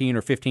 14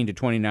 or 15 to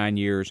 29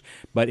 years,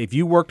 but if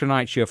you worked a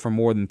night shift for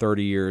more than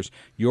 30 years,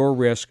 your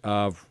risk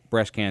of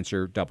breast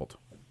cancer doubled.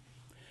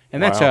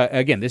 And that's,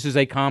 again, this is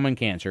a common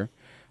cancer,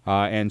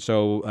 and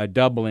so a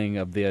doubling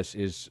of this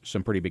is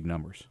some pretty big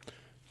numbers.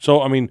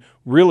 So, I mean,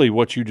 really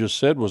what you just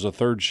said was a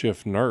third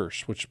shift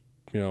nurse, which,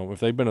 if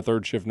they've been a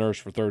third shift nurse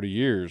for 30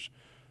 years,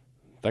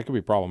 that could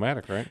be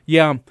problematic, right?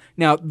 Yeah.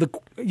 Now,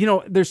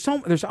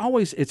 there's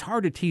always, it's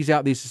hard to tease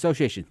out these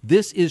associations.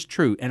 This is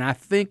true, and I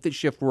think that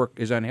shift work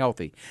is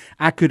unhealthy.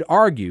 I could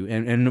argue,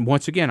 and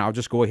once again, I'll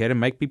just go ahead and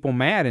make people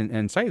mad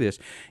and say this.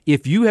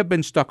 If you have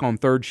been stuck on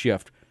third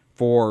shift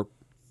for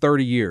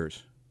 30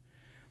 years,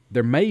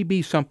 there may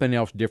be something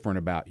else different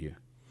about you.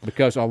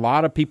 Because a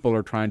lot of people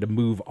are trying to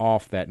move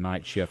off that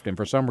night shift, and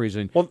for some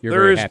reason, you're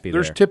very happy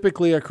there. There's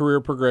typically a career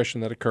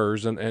progression that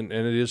occurs, and it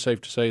is safe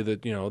to say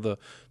that the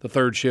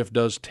third shift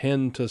does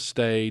tend to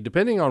stay,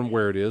 depending on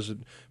where it is.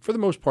 For the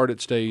most part,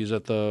 it stays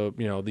at the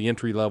the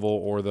entry level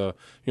or the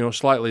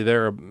slightly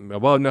there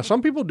above. Now,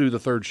 some people do the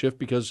third shift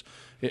because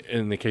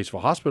in the case of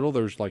a hospital,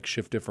 there's like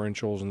shift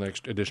differentials and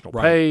additional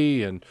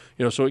pay, and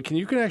so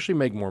you can actually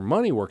make more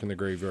money working the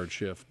graveyard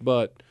shift,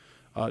 but.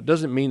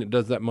 Doesn't mean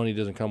that money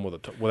doesn't come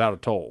without a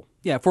toll.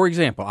 Yeah, for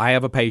example, I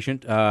have a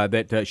patient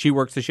that she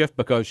works the shift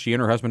because she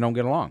and her husband don't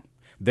get along.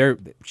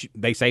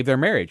 They save their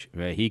marriage.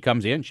 He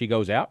comes in, she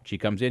goes out. She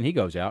comes in, he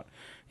goes out.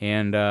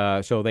 And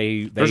so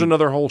there's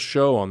another whole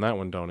show on that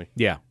one, Tony.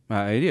 Yeah,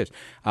 it is.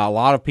 A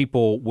lot of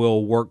people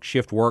will work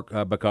shift work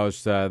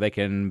because they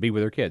can be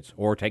with their kids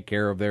or take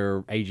care of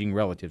their aging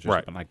relatives or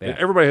something like that. And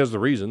everybody has the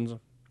reasons.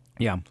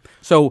 Yeah.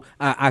 So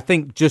I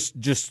think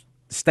just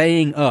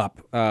staying up,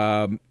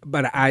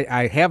 but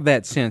I have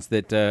that sense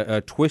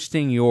that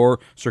twisting your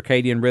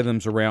circadian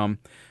rhythms around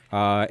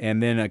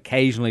and then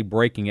occasionally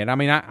breaking it. I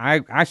mean,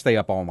 I stay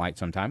up all night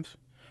sometimes.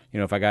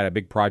 If I got a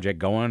big project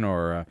going,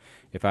 or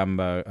if I'm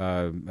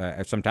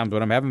sometimes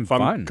when I'm having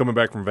fun. I'm coming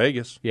back from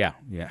Vegas. Yeah.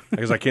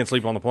 Because I can't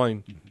sleep on the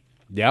plane.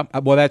 Yeah,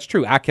 well, that's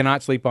true. I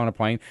cannot sleep on a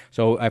plane.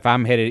 So if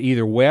I'm headed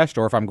either west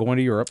or if I'm going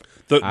to Europe,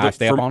 I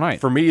stay up all night.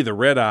 For me, the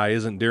red eye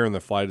isn't during the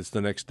flight; it's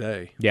the next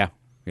day. Yeah.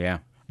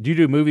 Do you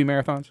do movie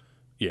marathons?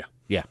 Yeah.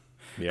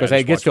 Because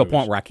it gets to a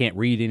point where I can't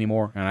read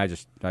anymore, and I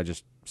just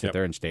sit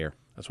there and stare.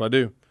 That's what I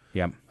do.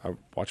 Yeah. I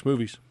watch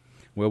movies.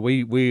 Well,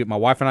 my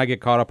wife and I get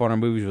caught up on our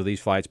movies with these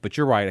flights, but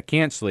you're right, I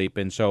can't sleep,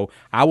 and so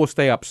I will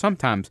stay up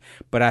sometimes.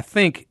 But I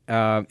think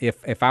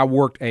if I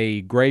worked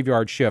a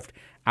graveyard shift,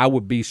 I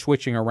would be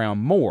switching around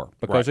more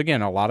because,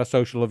 again, a lot of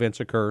social events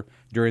occur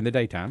during the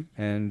daytime,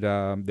 and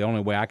the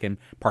only way I can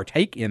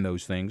partake in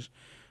those things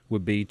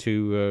would be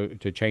to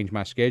change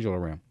my schedule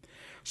around.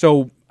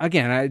 So,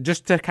 again,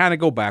 just to kind of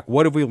go back,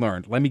 what have we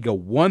learned? Let me go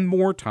one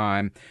more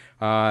time.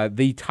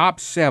 The top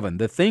 7,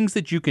 the things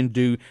that you can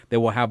do that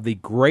will have the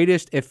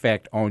greatest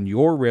effect on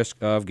your risk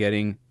of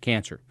getting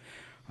cancer.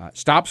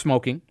 Stop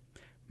smoking.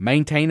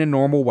 Maintain a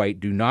normal weight.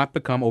 Do not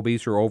become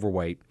obese or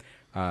overweight.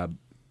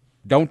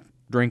 Don't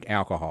drink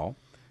alcohol.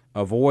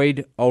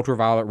 Avoid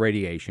ultraviolet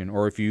radiation,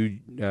 or if you,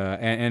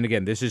 and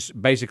again, this is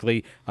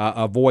basically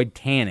avoid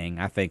tanning,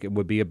 I think it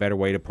would be a better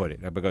way to put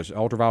it, because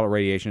ultraviolet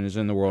radiation is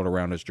in the world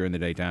around us during the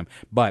daytime.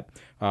 But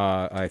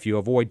if you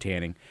avoid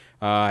tanning,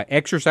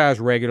 exercise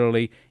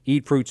regularly,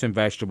 eat fruits and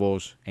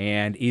vegetables,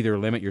 and either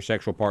limit your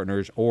sexual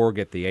partners or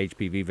get the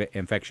HPV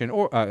infection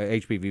or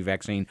HPV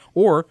vaccine,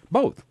 or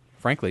both,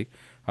 frankly.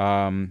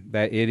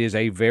 That it is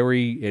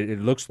it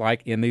looks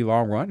like in the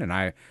long run,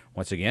 and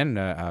once again,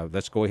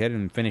 let's go ahead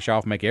and finish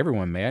off, make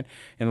everyone mad.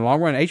 In the long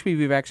run,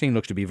 HPV vaccine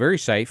looks to be very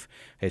safe.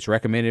 It's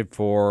recommended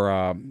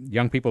for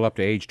young people up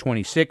to age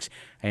 26.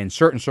 In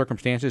certain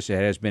circumstances, it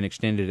has been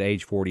extended to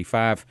age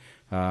 45.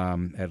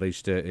 At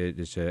least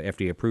it's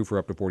FDA approved for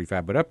up to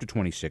 45, but up to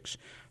 26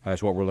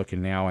 is what we're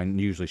looking now, and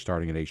usually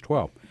starting at age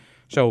 12.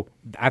 So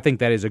I think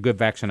that is a good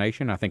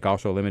vaccination. I think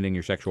also limiting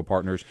your sexual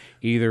partners.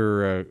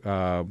 Either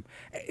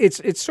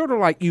it's sort of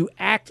like you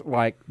act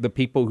like the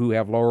people who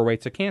have lower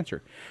rates of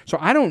cancer. So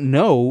I don't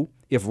know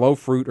if low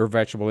fruit or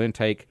vegetable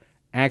intake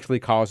actually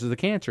causes the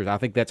cancers. I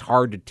think that's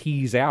hard to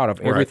tease out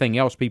of everything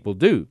else people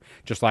do,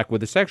 just like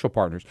with the sexual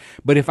partners.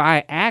 But if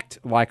I act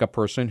like a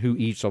person who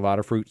eats a lot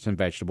of fruits and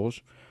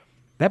vegetables,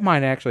 that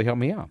might actually help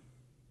me out.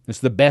 It's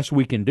the best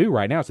we can do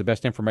right now. It's the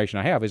best information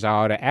I have is I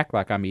ought to act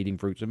like I'm eating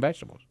fruits and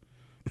vegetables.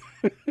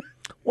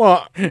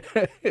 Well,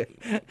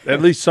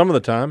 at least some of the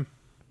time.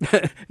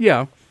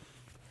 Yeah.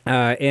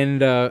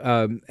 And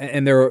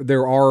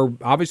there are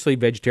obviously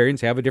vegetarians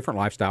have a different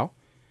lifestyle.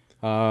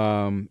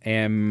 And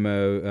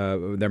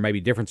there may be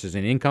differences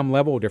in income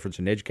level, difference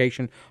in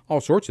education,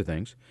 all sorts of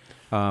things.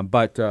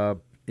 But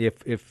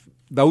if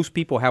those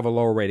people have a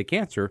lower rate of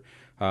cancer,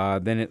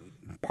 then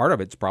part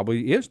of it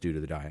probably is due to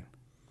the diet.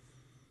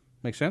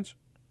 Make sense?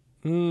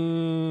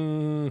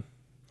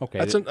 Okay.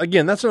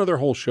 That's another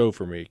whole show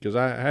for me because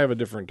I have a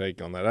different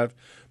take on that.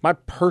 My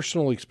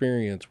personal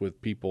experience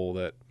with people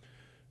that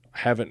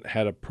haven't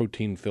had a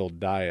protein-filled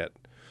diet,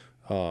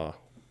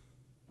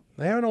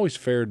 they haven't always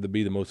fared to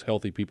be the most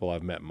healthy people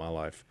I've met in my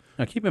life.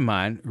 Now, keep in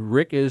mind,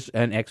 Rick is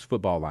an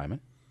ex-football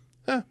lineman.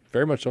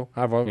 Very much so.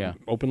 I've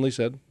openly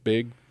said,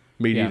 big,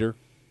 meat eater.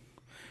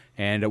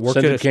 And worked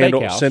at a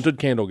steakhouse. Scented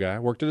candle guy.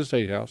 Worked at a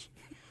steakhouse.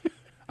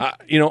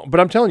 But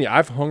I'm telling you,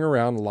 I've hung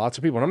around lots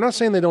of people. And I'm not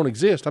saying they don't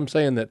exist. I'm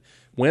saying that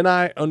when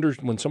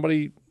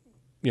somebody,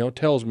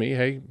 tells me,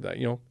 hey,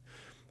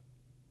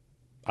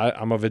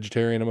 I'm a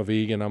vegetarian, I'm a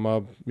vegan, I'm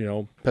a,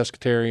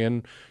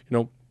 pescatarian,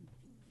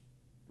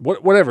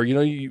 whatever.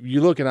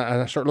 You look and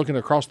I start looking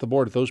across the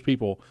board at those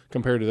people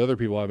compared to the other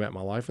people I've met in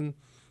my life, and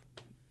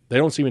they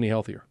don't seem any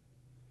healthier.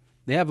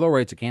 They have low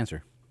rates of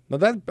cancer. Now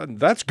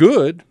that's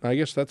good. I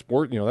guess that's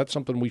that's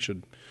something we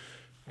should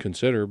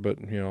consider. But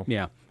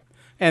yeah,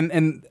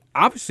 and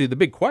obviously the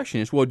big question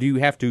is, well, do you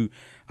have to?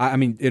 I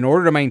mean, in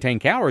order to maintain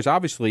calories,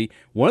 obviously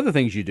one of the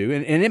things you do,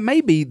 and it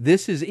may be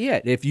this is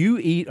it. If you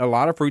eat a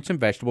lot of fruits and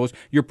vegetables,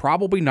 you're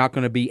probably not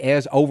going to be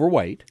as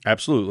overweight.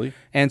 Absolutely.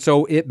 And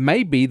so it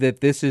may be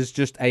that this is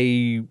just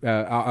a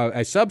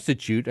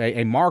substitute,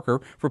 a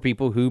marker for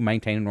people who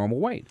maintain a normal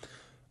weight.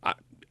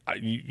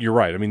 You're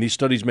right. I mean, these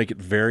studies make it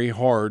very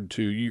hard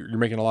to. You're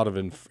making a lot of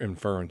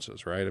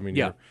inferences, right? I mean,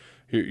 yeah.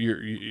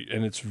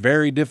 And it's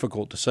very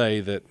difficult to say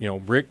that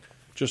Rick,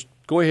 just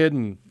go ahead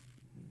and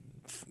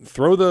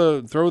throw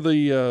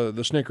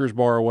the Snickers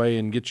bar away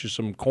and get you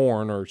some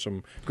corn or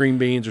some green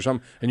beans or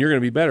something, and you're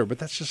going to be better. But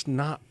that's just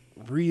not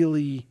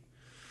really.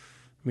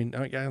 I mean,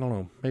 I don't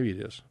know. Maybe it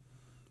is.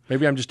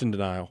 Maybe I'm just in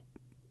denial.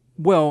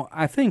 Well,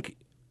 I think.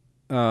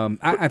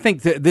 I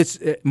think that this,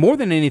 more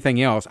than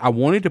anything else, I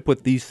wanted to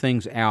put these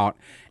things out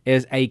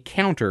as a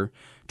counter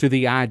to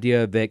the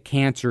idea that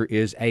cancer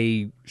is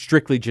a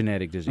strictly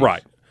genetic disease.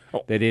 Right.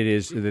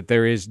 That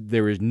there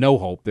is no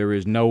hope, there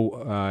is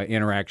no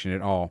interaction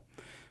at all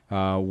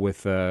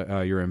with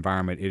your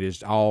environment. It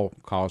is all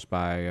caused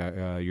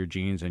by your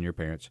genes and your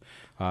parents.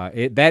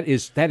 That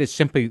is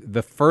simply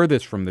the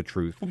furthest from the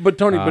truth. But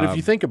Tony, if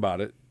you think about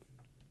it,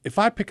 if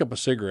I pick up a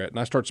cigarette and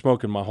I start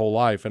smoking my whole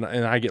life and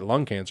I get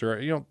lung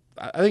cancer,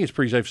 I think it's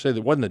pretty safe to say that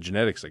it wasn't the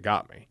genetics that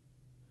got me,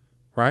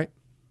 right?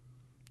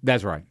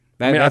 That's right.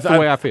 That's the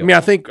way I feel. I mean,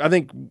 I think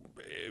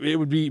it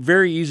would be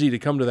very easy to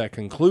come to that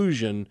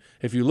conclusion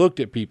if you looked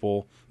at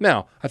people.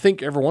 Now, I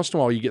think every once in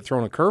a while you get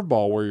thrown a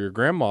curveball where your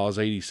grandma is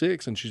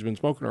 86 and she's been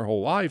smoking her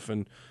whole life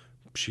and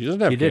she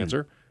doesn't have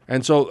cancer.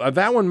 And so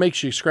that one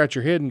makes you scratch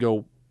your head and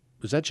go,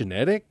 is that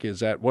genetic? Is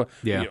that what?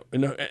 Yeah.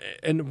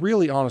 And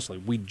really, honestly,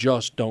 we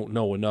just don't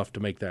know enough to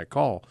make that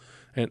call.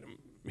 And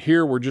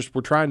here we're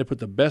trying to put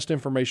the best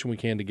information we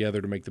can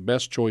together to make the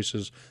best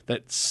choices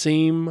that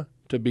seem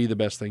to be the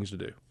best things to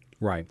do.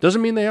 Right.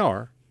 Doesn't mean they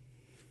are.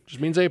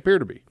 Just means they appear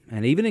to be.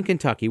 And even in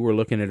Kentucky, we're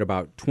looking at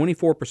about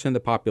 24% of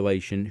the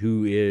population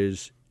who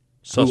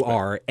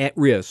are at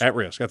risk. That's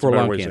for a better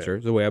lung way to say cancer, it.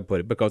 is the way I put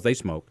it, because they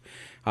smoke.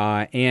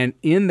 And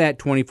in that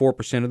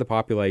 24% of the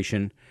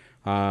population,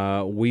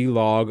 we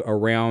log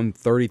around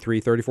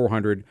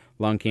 3,400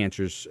 lung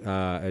cancers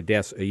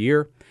deaths a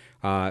year.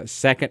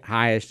 Second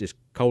highest is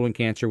colon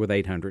cancer with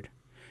 800.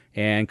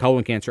 And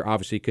colon cancer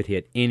obviously could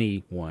hit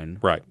anyone.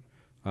 Right.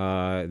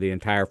 The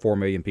entire 4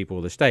 million people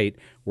of the state,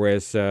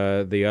 whereas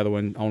the other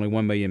one, only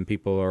 1 million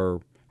people are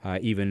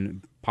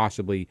even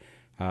possibly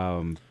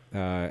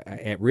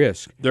at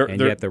risk,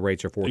 yet the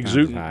rates are four times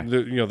as high.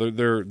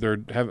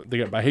 They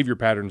got behavior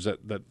patterns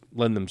that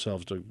lend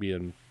themselves to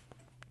being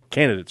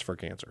candidates for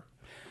cancer.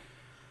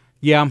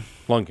 Yeah.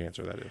 Lung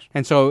cancer, that is.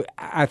 And so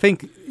I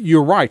think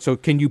you're right. So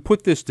can you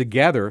put this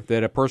together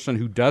that a person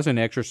who doesn't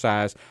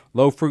exercise,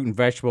 low fruit and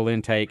vegetable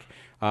intake,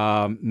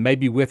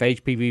 maybe with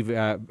HPV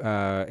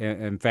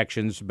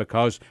infections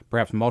because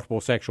perhaps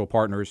multiple sexual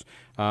partners,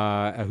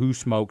 who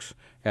smokes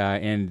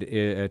and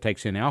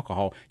takes in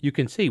alcohol, you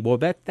can see, well,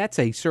 that's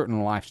a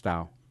certain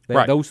lifestyle.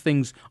 Right. Those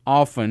things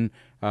often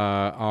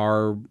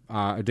are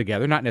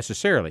together, not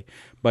necessarily.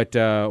 But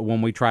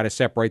when we try to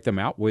separate them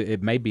out,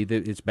 it may be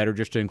that it's better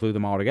just to include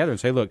them all together and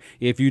say, look,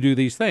 if you do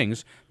these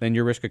things, then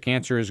your risk of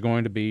cancer is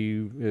going to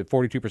be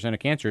 42% of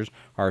cancers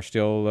are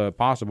still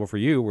possible for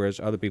you, whereas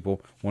other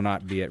people will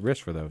not be at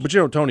risk for those. But,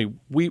 Tony,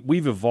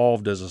 we've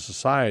evolved as a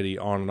society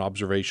on an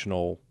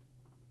observational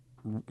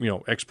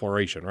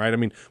exploration, right? I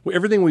mean,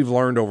 everything we've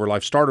learned over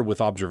life started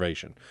with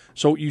observation.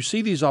 So you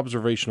see these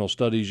observational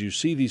studies, you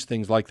see these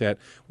things like that.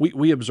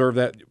 We observe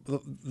that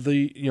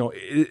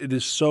it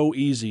is so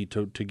easy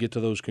to get to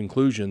those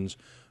conclusions.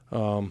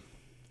 You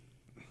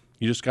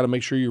just got to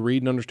make sure you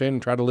read and understand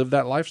and try to live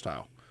that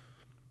lifestyle.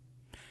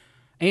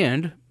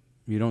 And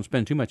you don't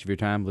spend too much of your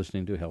time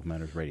listening to a Health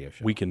Matters radio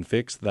show. We can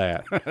fix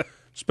that.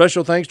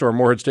 Special thanks to our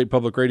Morehead State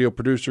Public Radio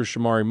producer,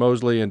 Shamari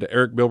Mosley, and to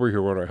Eric Bilbrey,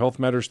 who wrote our Health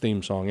Matters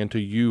theme song, and to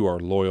you,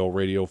 our loyal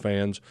radio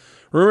fans.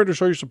 Remember to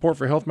show your support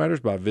for Health Matters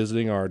by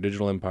visiting our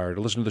digital empire.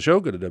 To listen to the show,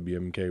 go to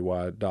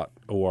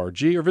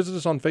WMKY.org or visit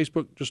us on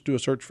Facebook. Just do a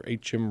search for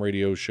HM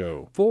Radio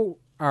Show. For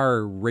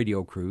our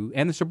radio crew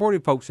and the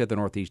supportive folks at the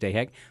Northeast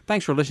AHEC,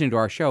 thanks for listening to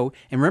our show,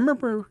 and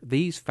remember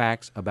these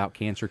facts about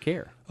cancer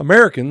care.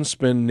 Americans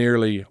spend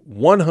nearly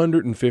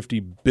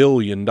 $150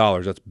 billion,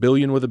 that's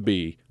billion with a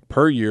B,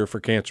 per year for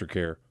cancer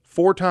care.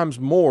 4 times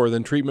more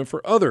than treatment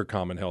for other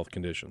common health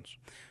conditions.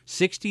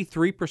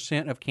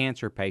 63% of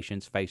cancer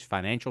patients face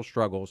financial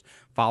struggles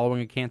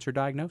following a cancer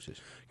diagnosis.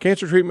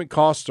 Cancer treatment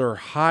costs are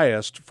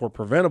highest for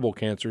preventable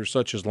cancers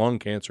such as lung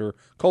cancer,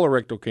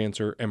 colorectal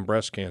cancer, and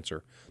breast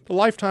cancer. The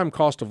lifetime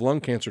cost of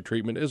lung cancer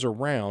treatment is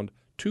around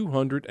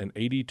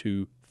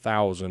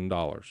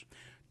 $282,000.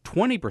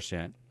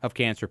 20% of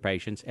cancer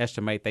patients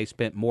estimate they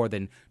spent more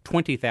than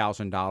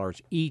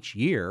 $20,000 each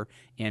year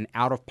in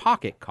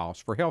out-of-pocket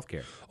costs for health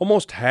care.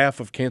 Almost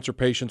half of cancer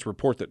patients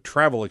report that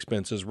travel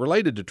expenses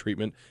related to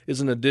treatment is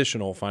an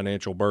additional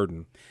financial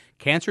burden.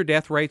 Cancer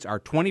death rates are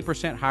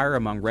 20% higher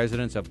among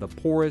residents of the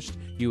poorest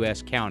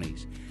U.S.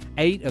 counties.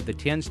 8 of the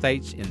 10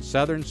 states in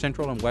southern,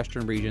 central, and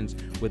western regions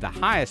with the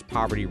highest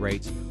poverty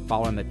rates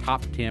fall in the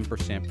top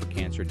 10% for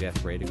cancer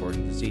death rate,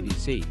 according to the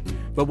CDC.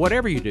 But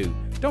whatever you do,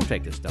 don't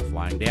take this stuff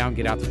lying down.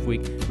 Get out this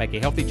week, make a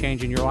healthy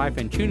change in your life,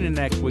 and tune in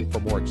next week for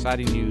more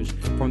exciting news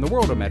from the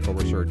world of medical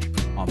research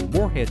on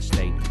Morehead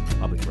State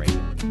Public Radio.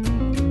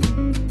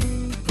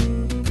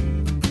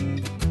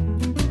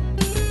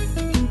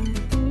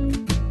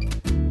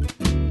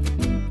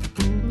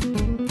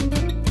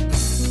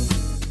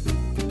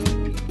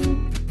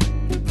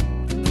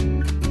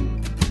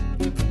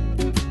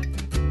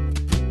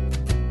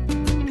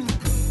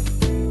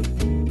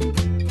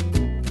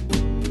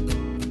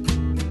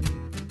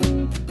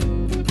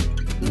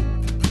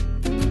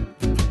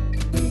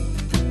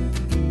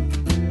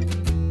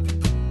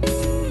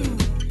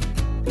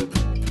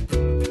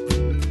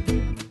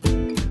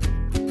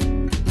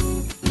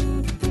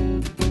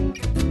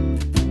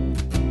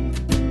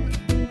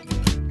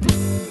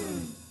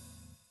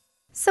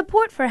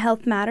 Support for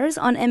Health Matters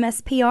on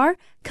MSPR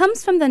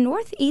comes from the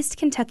Northeast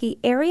Kentucky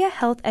Area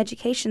Health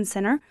Education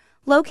Center,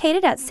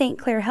 located at St.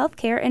 Clair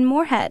Healthcare in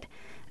Morehead.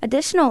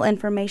 Additional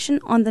information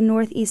on the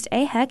Northeast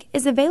AHEC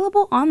is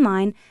available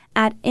online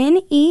at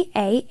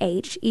neahec.org.